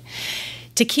remotely.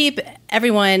 To keep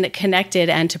everyone connected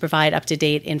and to provide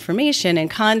up-to-date information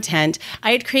and content,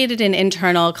 I had created an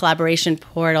internal collaboration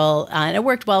portal, and it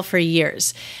worked well for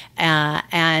years.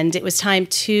 And it was time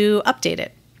to update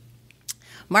it.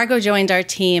 Margot joined our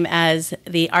team as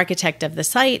the architect of the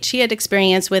site. She had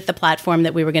experience with the platform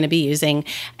that we were going to be using,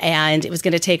 and it was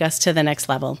going to take us to the next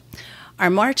level. Our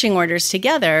marching orders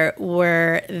together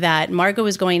were that Margot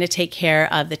was going to take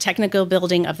care of the technical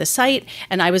building of the site,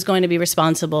 and I was going to be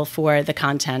responsible for the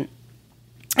content.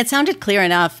 It sounded clear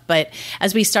enough, but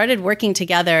as we started working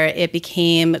together, it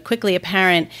became quickly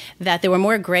apparent that there were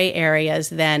more gray areas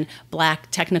than black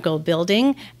technical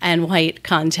building and white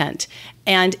content.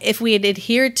 And if we had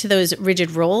adhered to those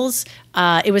rigid roles,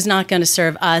 it was not going to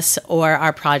serve us or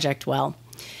our project well.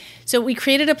 So we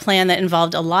created a plan that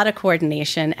involved a lot of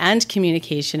coordination and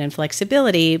communication and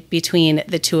flexibility between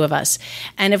the two of us.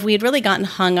 And if we had really gotten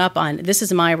hung up on, this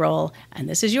is my role and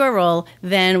this is your role,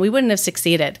 then we wouldn't have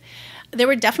succeeded. There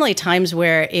were definitely times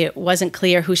where it wasn't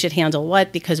clear who should handle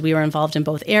what because we were involved in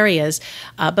both areas,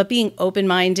 but being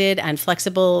open-minded and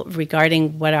flexible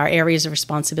regarding what our areas of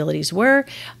responsibilities were,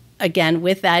 again,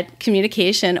 with that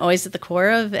communication always at the core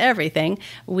of everything,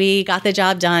 we got the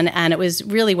job done and it was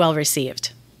really well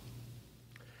received.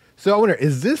 So I wonder,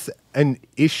 is this an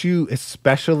issue,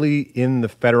 especially in the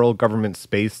federal government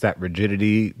space, that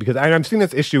rigidity? Because I'm seeing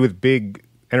this issue with big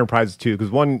enterprises too. Because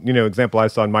one, example I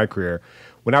saw in my career,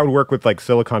 when I would work with like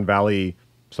Silicon Valley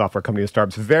software companies,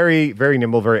 startups, very, very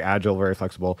nimble, very agile, very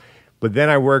flexible. But then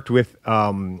I worked with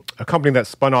a company that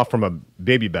spun off from a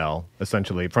Baby Bell,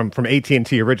 essentially, from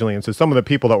AT&T originally. And so some of the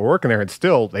people that were working there had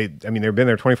they've been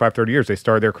there 25, 30 years. They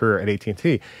started their career at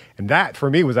AT&T. And that, for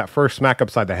me, was that first smack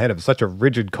upside the head of such a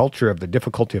rigid culture of the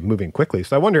difficulty of moving quickly.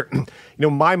 So I wonder,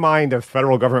 my mind of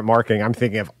federal government marketing, I'm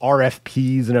thinking of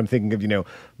RFPs and I'm thinking of,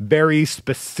 very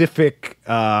specific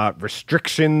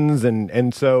restrictions.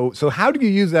 And so how do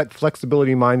you use that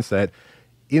flexibility mindset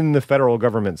in the federal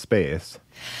government space?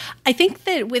 I think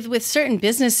that with certain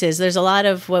businesses, there's a lot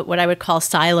of what I would call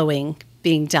siloing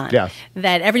being done. Yeah.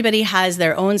 That everybody has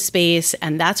their own space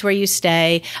and that's where you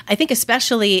stay. I think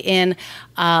especially in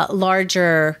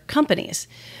larger companies,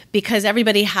 because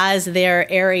everybody has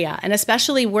their area. And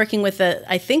especially working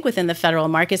within the federal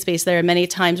market space, there are many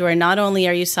times where not only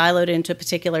are you siloed into a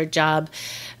particular job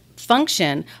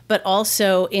function, but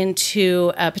also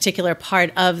into a particular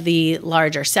part of the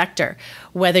larger sector,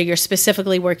 whether you're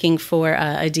specifically working for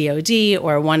a DoD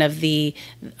or one of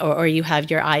or you have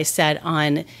your eyes set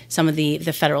on some of the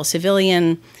federal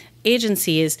civilian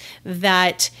agencies,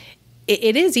 that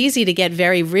it is easy to get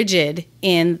very rigid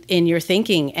in your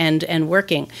thinking and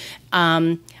working.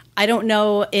 I don't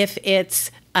know if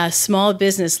it's a small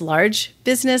business, large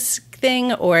business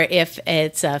thing, or if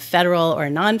it's a federal or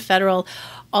non-federal.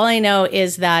 All I know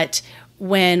is that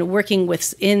when working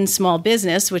in small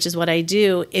business, which is what I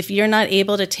do, if you're not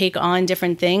able to take on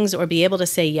different things or be able to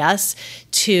say yes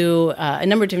to a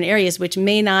number of different areas, which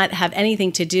may not have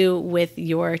anything to do with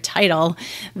your title,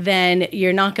 then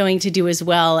you're not going to do as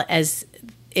well as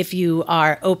if you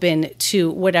are open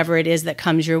to whatever it is that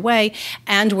comes your way,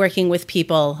 and working with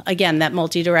people, again, that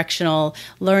multi-directional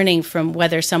learning from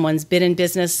whether someone's been in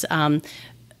business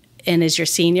and is your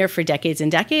senior for decades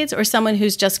and decades, or someone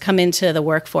who's just come into the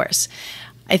workforce.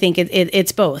 I think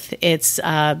it's both. It's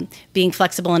being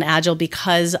flexible and agile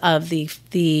because of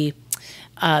the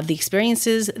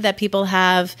experiences that people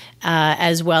have,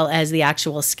 as well as the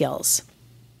actual skills.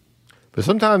 But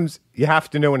sometimes you have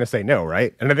to know when to say no,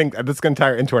 right? And I think that's going to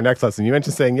tie into our next lesson. You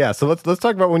mentioned saying yes. So let's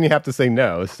talk about when you have to say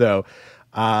no. So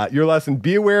your lesson,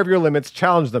 be aware of your limits,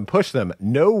 challenge them, push them,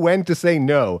 know when to say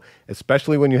no,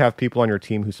 especially when you have people on your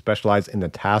team who specialize in the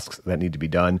tasks that need to be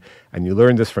done. And you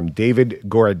learned this from David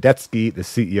Gorodetsky, the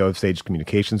CEO of Sage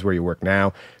Communications, where you work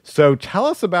now. So tell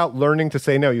us about learning to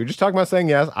say no. You're just talking about saying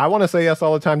yes. I want to say yes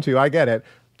all the time too. I get it.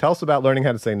 Tell us about learning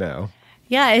how to say no.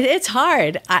 Yeah, it's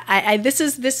hard. This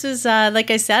is like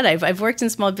I said, I've worked in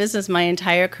small business my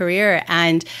entire career,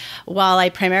 and while I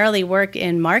primarily work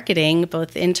in marketing,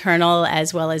 both internal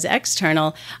as well as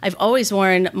external, I've always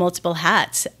worn multiple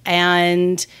hats,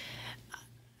 and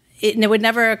it would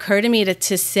never occur to me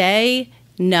to say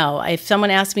no. If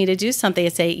someone asked me to do something,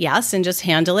 I'd say yes and just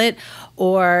handle it,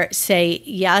 or say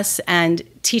yes and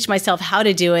teach myself how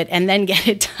to do it and then get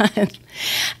it done.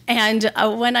 And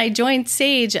when I joined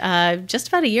Sage just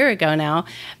about a year ago now,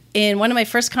 in one of my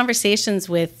first conversations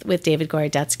with David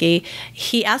Gorodetsky,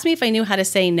 he asked me if I knew how to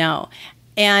say no.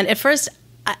 And at first,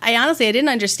 I honestly didn't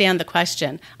understand the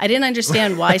question. I didn't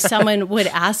understand why someone would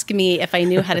ask me if I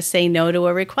knew how to say no to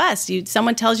a request.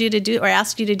 Someone tells you to do or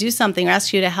asks you to do something or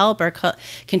asks you to help or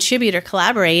contribute or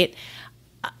collaborate.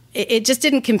 It just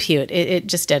didn't compute. It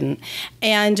just didn't.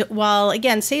 And while,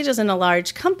 again, Sage isn't a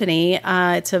large company,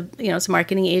 it's a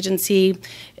marketing agency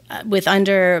with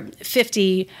under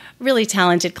 50 really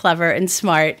talented, clever, and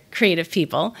smart, creative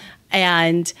people.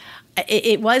 And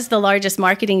it was the largest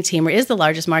marketing team, or is the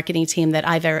largest marketing team that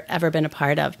I've ever been a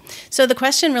part of. So the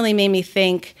question really made me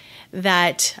think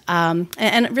that,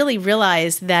 and really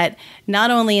realize that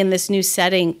not only in this new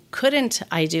setting couldn't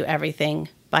I do everything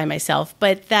by myself,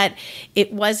 but that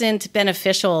it wasn't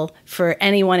beneficial for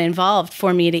anyone involved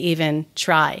for me to even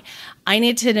try. I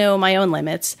need to know my own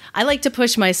limits. I like to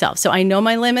push myself, so I know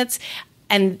my limits,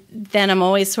 and then I'm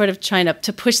always sort of trying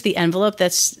to push the envelope.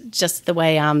 That's just the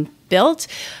way I'm built.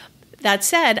 That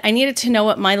said, I needed to know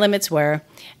what my limits were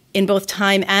in both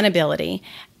time and ability,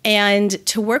 and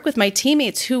to work with my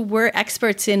teammates who were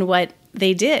experts in what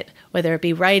they did, whether it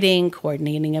be writing,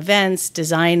 coordinating events,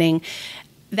 designing.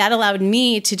 That allowed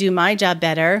me to do my job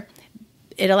better.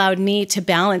 It allowed me to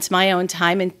balance my own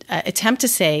time and attempt to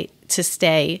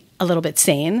stay a little bit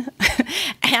sane.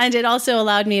 And it also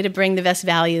allowed me to bring the best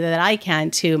value that I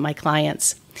can to my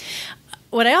clients.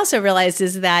 What I also realized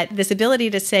is that this ability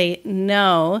to say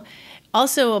no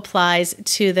also applies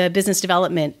to the business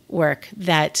development work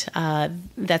that's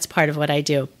part of what I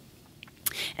do.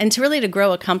 And to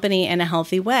grow a company in a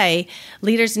healthy way,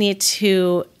 leaders need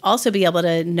to also be able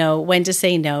to know when to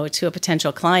say no to a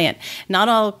potential client. Not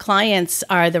all clients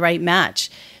are the right match.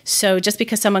 So just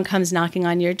because someone comes knocking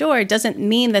on your door doesn't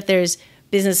mean that there's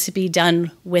business to be done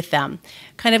with them.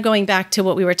 Kind of going back to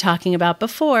what we were talking about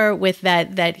before with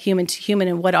that human to human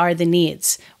and what are the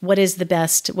needs? What is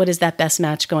that best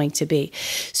match going to be?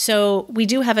 So we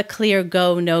do have a clear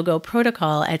go, no-go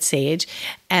protocol at Sage.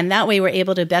 And that way we're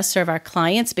able to best serve our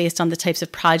clients based on the types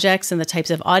of projects and the types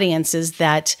of audiences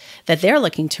that they're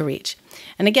looking to reach.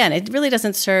 And again, it really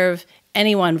doesn't serve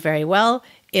anyone very well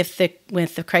if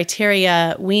with the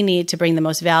criteria we need to bring the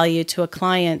most value to a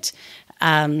client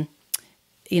can't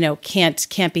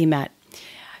be met.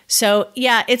 So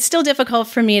yeah, it's still difficult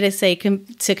for me to say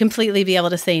to completely be able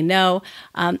to say no.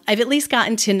 I've at least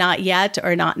gotten to not yet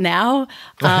or not now,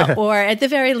 or at the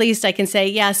very least, I can say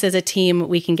yes. As a team,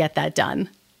 we can get that done.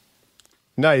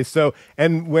 Nice. So,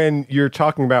 and when you're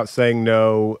talking about saying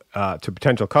no to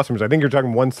potential customers, I think you're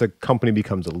talking once a company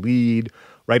becomes a lead,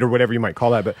 right, or whatever you might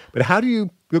call that. But how do you?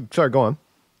 Sorry, go on.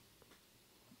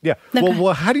 Yeah.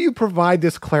 Well, how do you provide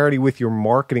this clarity with your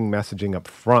marketing messaging up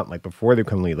front, like before they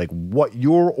become lead, like what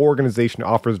your organization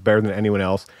offers better than anyone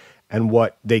else and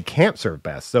what they can't serve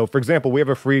best? So, for example, we have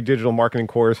a free digital marketing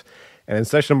course, and in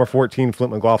session number 14,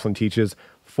 Flint McLaughlin teaches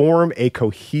form a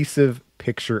cohesive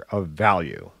picture of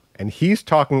value. And he's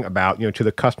talking about, to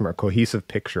the customer, a cohesive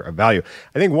picture of value.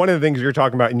 I think one of the things you're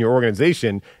talking about in your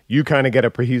organization, you kind of get a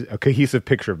cohesive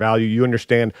picture of value. You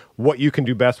understand what you can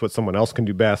do best, what someone else can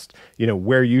do best,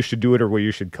 where you should do it or where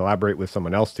you should collaborate with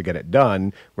someone else to get it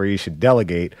done, where you should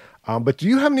delegate. But do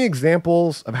you have any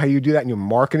examples of how you do that in your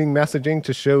marketing messaging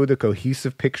to show the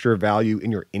cohesive picture of value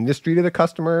in your industry to the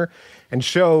customer and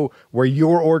show where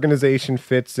your organization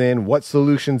fits in, what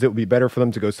solutions it would be better for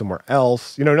them to go somewhere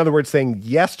else? In other words, saying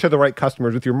yes to the right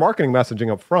customers with your marketing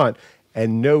messaging up front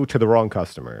and no to the wrong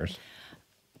customers.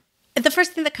 The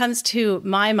first thing that comes to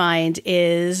my mind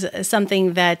is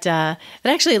something that I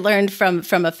actually learned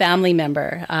from a family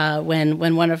member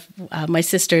when one of my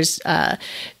sister's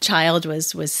child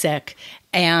was sick,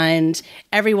 and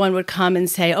everyone would come and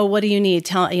say, "Oh, what do you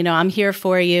need? I'm here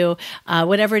for you.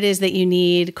 Whatever it is that you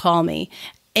need, call me."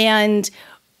 And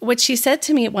what she said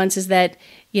to me at once is that,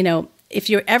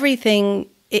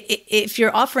 if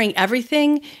you're offering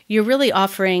everything, you're really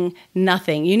offering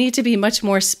nothing. You need to be much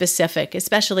more specific,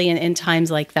 especially in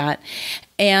times like that.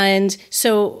 And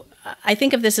so I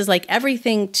think of this as like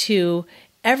everything to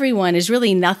everyone is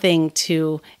really nothing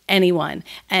to anyone.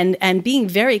 And being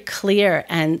very clear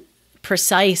and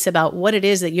precise about what it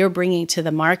is that you're bringing to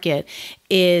the market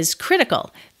is critical.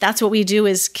 That's what we do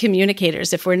as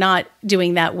communicators. If we're not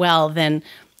doing that well, then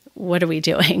what are we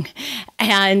doing?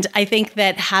 And I think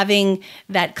that having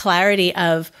that clarity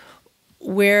of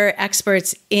we're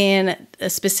experts in a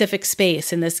specific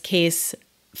space, in this case,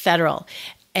 federal,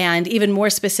 and even more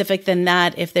specific than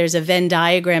that, if there's a Venn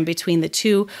diagram between the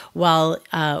two, while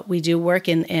we do work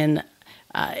in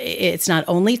it's not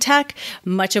only tech,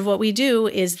 much of what we do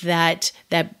is that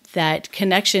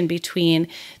connection between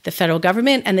the federal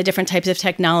government and the different types of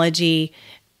technology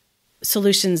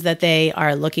solutions that they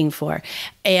are looking for,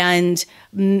 and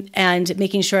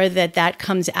making sure that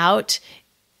comes out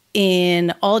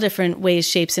in all different ways,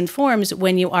 shapes, and forms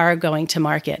when you are going to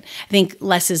market. I think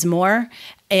less is more,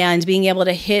 and being able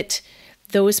to hit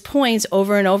those points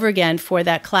over and over again for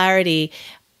that clarity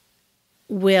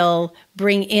will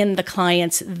bring in the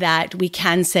clients that we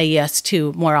can say yes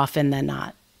to more often than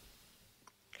not.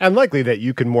 And likely that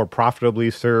you can more profitably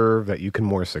serve, that you can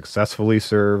more successfully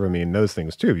serve. I mean, those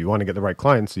things too. You want to get the right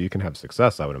clients so you can have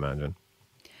success, I would imagine.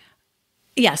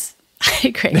 Yes, I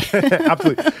agree.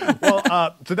 Absolutely.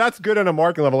 Well, so that's good on a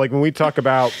marketing level. Like when we talk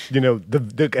about,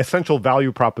 the essential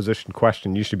value proposition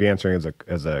question you should be answering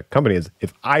as a company is,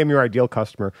 if I am your ideal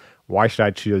customer, why should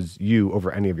I choose you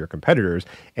over any of your competitors?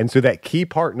 And so that key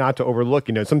part not to overlook,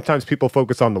 sometimes people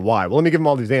focus on the why. Well, let me give them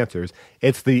all these answers.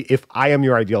 It's the, if I am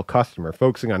your ideal customer,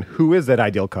 focusing on who is that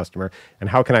ideal customer and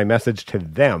how can I message to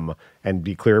them and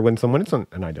be clear when someone is an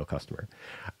ideal customer.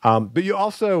 But you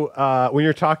also, when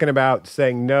you're talking about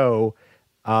saying no,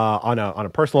 on a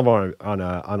personal level, on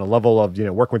a level of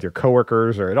working with your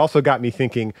coworkers, or it also got me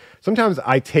thinking. Sometimes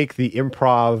I take the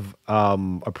improv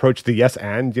approach, the yes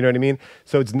and, you know what I mean.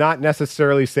 So it's not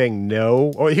necessarily saying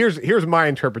no. Or here's my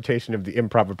interpretation of the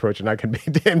improv approach, and I could be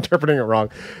interpreting it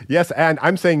wrong. Yes and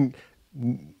I'm saying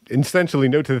essentially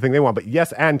no to the thing they want, but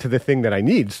yes and to the thing that I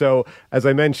need. So as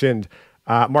I mentioned,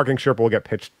 Marketing Sherpa will get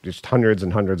pitched just hundreds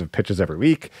and hundreds of pitches every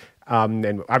week.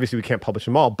 And obviously we can't publish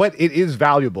them all, but it is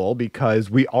valuable because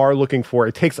we are looking for,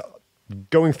 it takes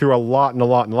going through a lot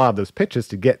of those pitches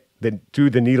to get do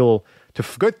the needle,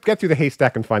 get through the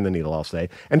haystack and find the needle, I'll say,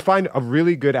 and find a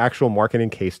really good actual marketing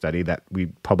case study that we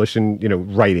publish in,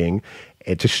 writing,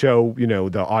 and to show,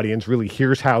 the audience really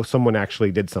here's how someone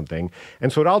actually did something.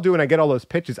 And so what I'll do when I get all those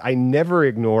pitches, I never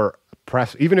ignore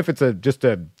press, even if it's just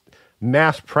a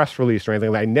mass press release or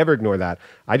anything. I never ignore that.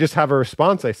 I just have a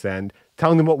response I send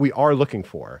telling them what we are looking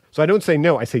for. So I don't say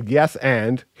no, I say yes,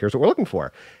 and here's what we're looking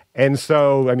for. And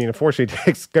so, unfortunately, it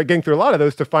takes getting through a lot of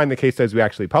those to find the case studies we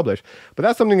actually publish. But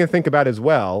that's something to think about as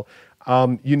well.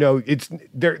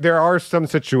 There are some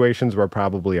situations where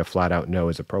probably a flat out no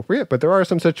is appropriate, but there are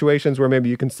some situations where maybe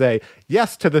you can say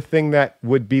yes to the thing that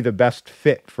would be the best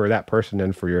fit for that person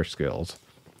and for your skills.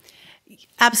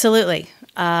 Absolutely.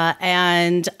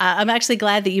 And I'm actually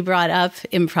glad that you brought up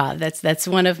improv. That's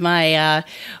one of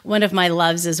my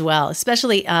loves as well,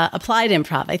 especially applied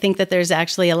improv. I think that there's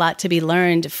actually a lot to be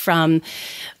learned from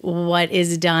what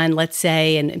is done, let's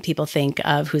say, and people think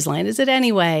of Whose Line Is It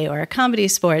Anyway or Comedy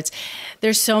Sports.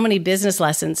 There's so many business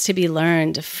lessons to be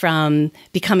learned from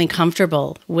becoming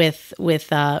comfortable with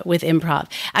improv.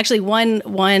 Actually,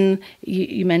 one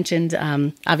you mentioned,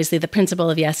 obviously the principle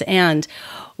of yes and.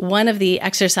 One of the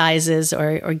exercises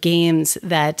or games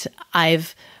that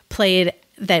I've played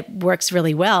that works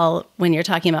really well when you're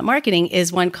talking about marketing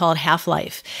is one called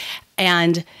Half-Life.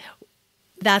 And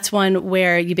that's one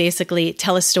where you basically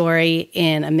tell a story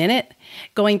in a minute.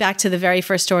 Going back to the very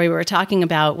first story we were talking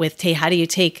about with how do you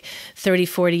take 30,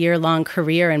 40-year-long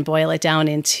career and boil it down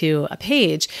into a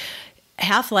page,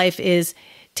 Half-Life is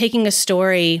taking a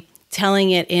story, telling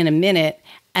it in a minute,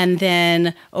 and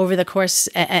then over the course,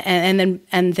 and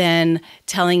then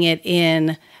telling it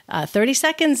in 30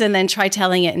 seconds, and then try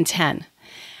telling it in 10.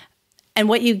 And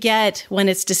what you get when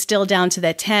it's distilled down to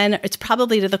that 10, it's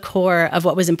probably to the core of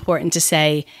what was important to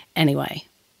say anyway.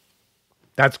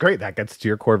 That's great. That gets to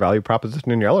your core value proposition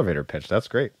in your elevator pitch. That's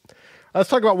great. Let's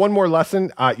talk about one more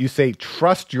lesson. You say,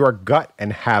 trust your gut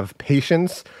and have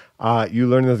patience. You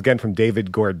learned this again from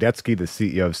David Gorodetsky, the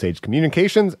CEO of Sage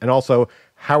Communications, and also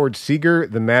Howard Seeger,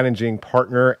 the managing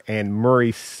partner, and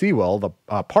Murray Sewell, the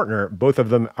partner. Both of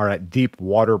them are at Deep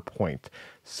Water Point.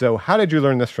 So how did you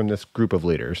learn this from this group of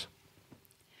leaders?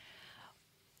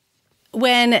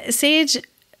 When Sage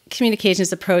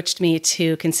Communications approached me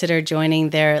to consider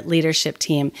joining their leadership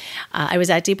team, I was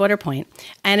at Deepwater Point,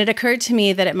 and it occurred to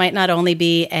me that it might not only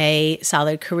be a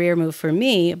solid career move for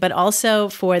me, but also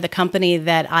for the company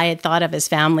that I had thought of as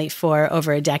family for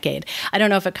over a decade. I don't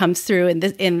know if it comes through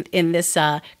in this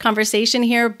conversation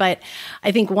here, but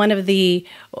I think one of the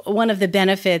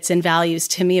benefits and values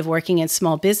to me of working in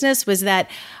small business was that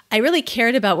I really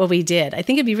cared about what we did. I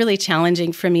think it'd be really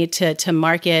challenging for me to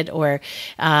market or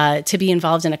to be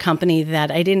involved in a company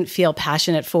that I didn't feel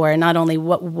passionate for, not only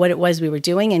what it was we were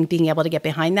doing and being able to get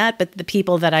behind that, but the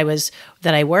people that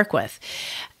I work with.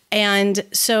 And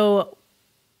so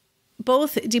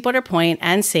both Deepwater Point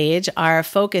and Sage are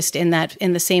focused in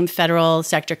the same federal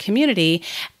sector community,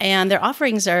 and their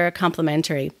offerings are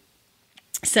complementary.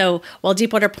 So while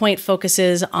Deepwater Point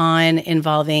focuses on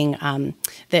involving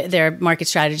their market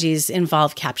strategies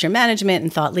involve capture management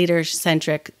and thought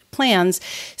leader-centric plans,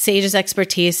 Sage's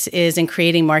expertise is in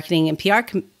creating marketing and PR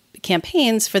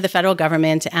campaigns for the federal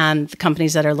government and the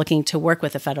companies that are looking to work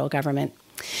with the federal government.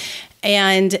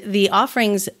 And the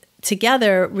offerings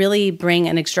together really bring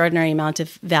an extraordinary amount of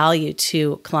value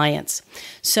to clients.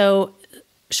 So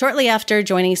shortly after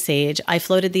joining Sage, I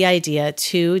floated the idea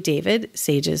to David,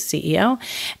 Sage's CEO,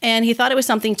 and he thought it was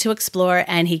something to explore,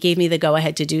 and he gave me the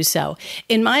go-ahead to do so.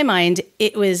 In my mind,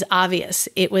 it was obvious.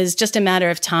 It was just a matter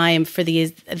of time for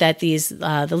the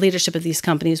leadership of these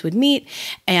companies would meet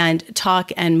and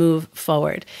talk and move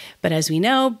forward. But as we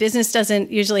know, business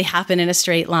doesn't usually happen in a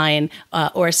straight line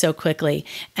or so quickly,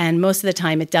 and most of the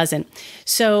time it doesn't.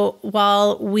 So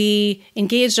while we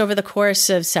engaged over the course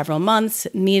of several months,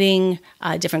 meeting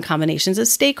different combinations of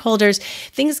stakeholders,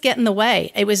 things get in the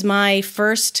way. It was my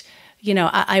first,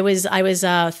 I was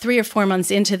 3 or 4 months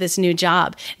into this new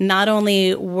job. Not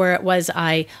only was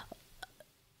I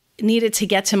needed to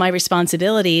get to my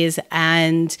responsibilities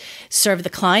and serve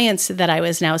the clients that I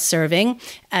was now serving,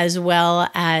 as well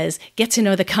as get to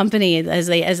know the company, as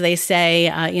they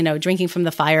say, drinking from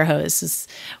the fire hose is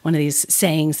one of these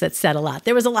sayings that's said a lot.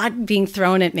 There was a lot being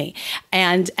thrown at me,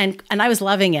 and I was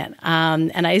loving it,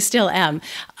 and I still am.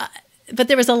 But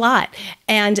there was a lot.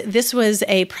 And this was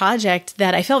a project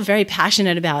that I felt very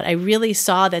passionate about. I really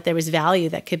saw that there was value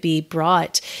that could be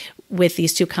brought with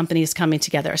these two companies coming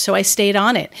together. So I stayed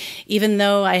on it. Even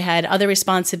though I had other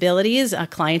responsibilities, a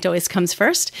client always comes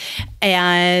first,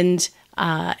 and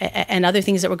other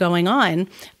things that were going on,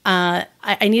 I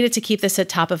needed to keep this at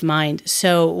top of mind.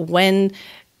 So when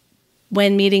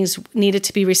when meetings needed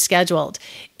to be rescheduled.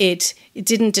 It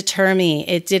didn't deter me.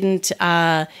 It didn't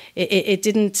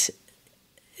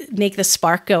make the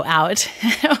spark go out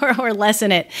or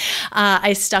lessen it.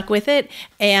 I stuck with it.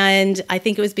 And I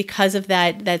think it was because of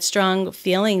that strong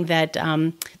feeling that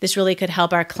this really could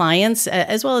help our clients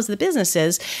as well as the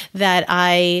businesses, that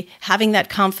having that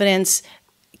confidence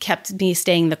kept me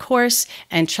staying the course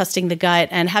and trusting the gut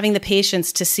and having the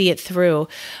patience to see it through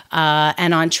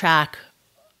and on track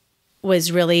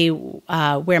was really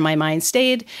where my mind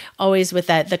stayed, always with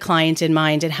the client in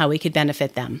mind and how we could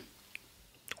benefit them.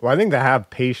 Well, I think to have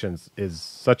patience is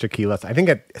such a key lesson. I think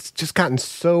it's just gotten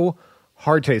so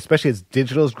hard today, especially as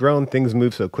digital has grown, things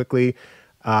move so quickly.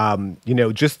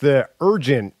 Just the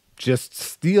urgent just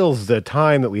steals the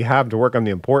time that we have to work on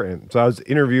the important. So I was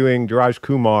interviewing Dhiraj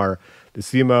Kumar, the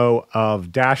CMO of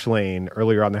Dashlane,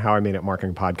 earlier on the How I Made It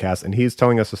Marketing podcast, and he's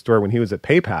telling us a story when he was at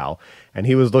PayPal, and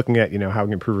he was looking at, how we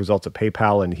can improve results at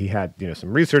PayPal, and he had,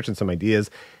 some research and some ideas.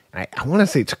 I want to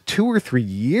say it took 2 or 3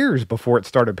 years before it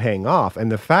started paying off.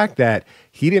 And the fact that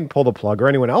he didn't pull the plug or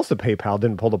anyone else at PayPal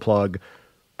didn't pull the plug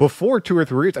before 2 or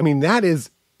 3 years, I mean, that is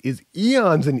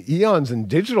eons and eons in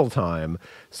digital time.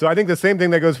 So I think the same thing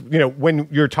that goes, when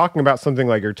you're talking about something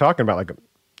like you're talking about, like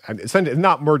it's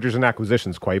not mergers and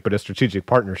acquisitions quite, but a strategic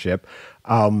partnership.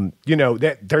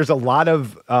 There's a lot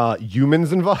of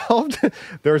humans involved.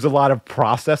 There's a lot of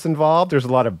process involved. There's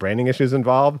a lot of branding issues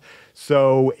involved.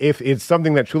 So if it's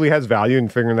something that truly has value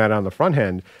and figuring that out on the front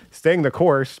end, staying the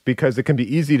course, because it can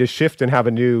be easy to shift and have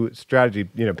a new strategy,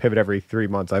 pivot every 3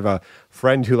 months. I have a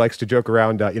friend who likes to joke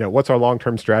around, what's our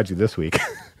long-term strategy this week?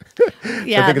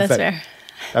 Yeah, that's fair.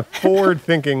 A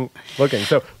forward-thinking looking.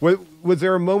 So was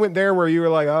there a moment there where you were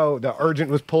like, oh, the urgent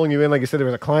was pulling you in? Like you said, there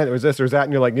was a client, there was this, there was that,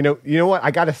 and you're like, you know what?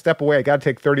 I got to step away. I got to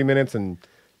take 30 minutes and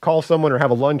call someone or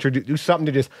have a lunch or do something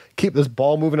to just keep this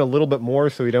ball moving a little bit more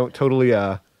so we don't totally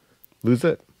lose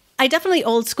it. I definitely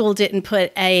old school didn't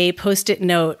put a Post-it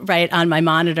note right on my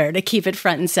monitor to keep it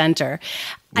front and center.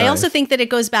 Nice. I also think that it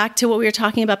goes back to what we were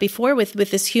talking about before with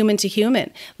this human to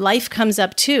human. Life comes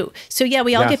up too. So yeah,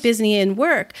 we all get busy in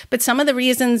work, but some of the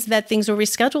reasons that things were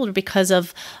rescheduled are because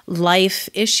of life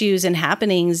issues and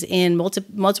happenings in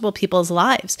multiple people's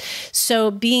lives. So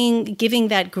giving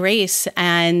that grace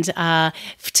and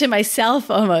to myself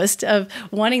almost of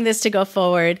wanting this to go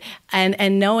forward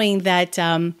and knowing that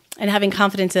and having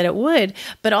confidence that it would,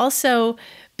 but also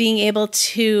being able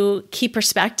to keep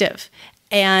perspective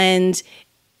and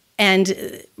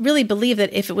really believe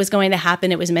that if it was going to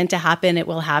happen, it was meant to happen, it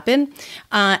will happen.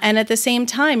 And at the same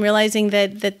time, realizing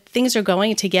that things are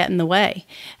going to get in the way.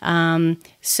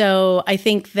 So I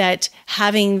think that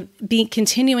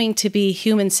continuing to be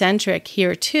human-centric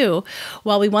here too,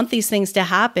 while we want these things to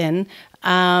happen,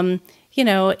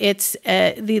 it's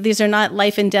these are not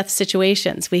life and death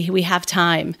situations. We have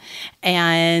time,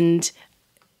 and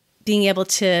being able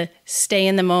to stay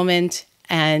in the moment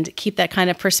and keep that kind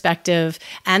of perspective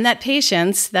and that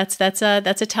patience. That's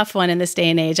a tough one in this day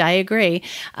and age. I agree.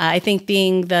 I think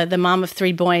being the mom of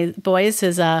 3 boys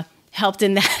has helped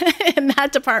in that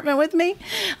department with me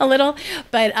a little,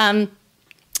 but.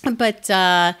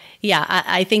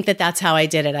 I think that that's how I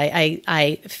did it.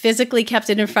 I physically kept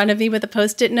it in front of me with a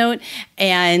Post-it note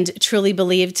and truly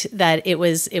believed that it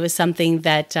was something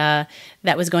that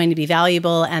was going to be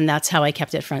valuable, and that's how I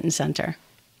kept it front and center.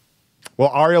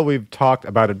 Well, Ariel, we've talked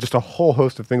about just a whole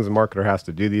host of things a marketer has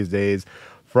to do these days,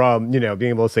 from being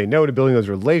able to say no to building those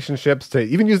relationships to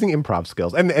even using improv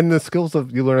skills and the skills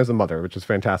you learn as a mother, which is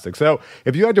fantastic. So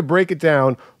if you had to break it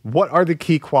down, what are the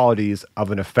key qualities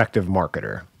of an effective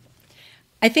marketer?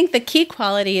 I think the key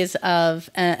qualities of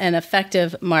an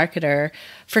effective marketer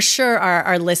for sure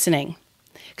are listening.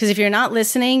 Because if you're not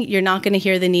listening, you're not going to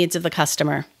hear the needs of the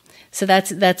customer. So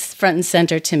that's front and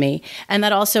center to me. And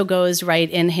that also goes right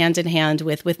in hand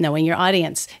with knowing your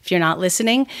audience. If you're not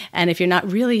listening and if you're not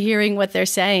really hearing what they're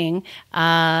saying,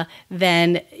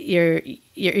 then you're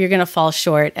going to fall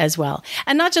short as well.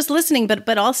 And not just listening,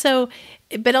 but also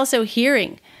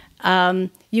hearing.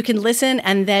 You can listen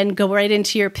and then go right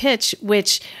into your pitch,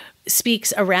 which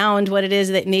speaks around what it is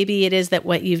that maybe it is that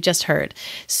what you've just heard.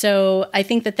 So I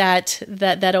think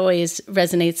that always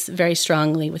resonates very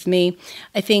strongly with me.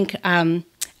 I think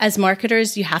as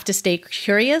marketers, you have to stay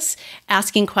curious,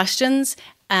 asking questions,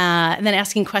 and then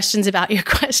asking questions about your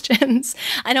questions.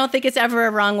 I don't think it's ever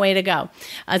a wrong way to go,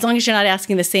 as long as you're not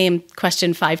asking the same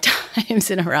question 5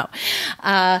 times in a row.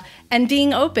 And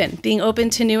being open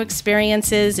to new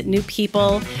experiences, new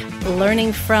people,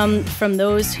 learning from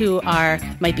those who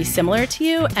might be similar to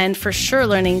you, and for sure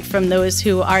learning from those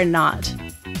who are not.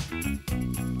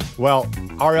 Well,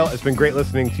 Ariel, it's been great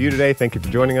listening to you today. Thank you for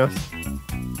joining us.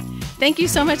 Thank you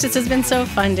so much. This has been so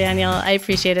fun, Daniel. I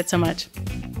appreciate it so much.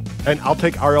 And I'll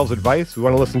take Ariel's advice. We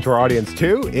want to listen to our audience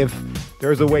too. If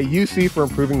there's a way you see for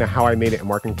improving the How I Made It in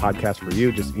Marketing podcast for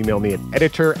you, just email me at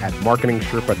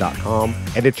editor@marketingsherpa.com,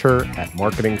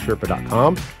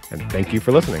 editor@marketingsherpa.com. And thank you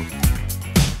for listening.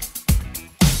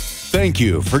 Thank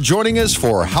you for joining us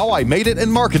for How I Made It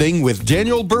in Marketing with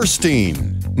Daniel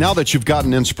Burstein. Now that you've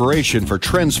gotten inspiration for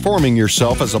transforming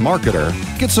yourself as a marketer,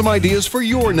 get some ideas for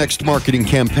your next marketing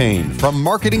campaign from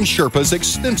Marketing Sherpa's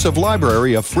extensive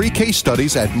library of free case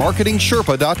studies at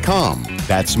marketingsherpa.com.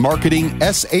 That's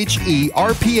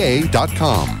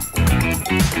marketingsherpa.com.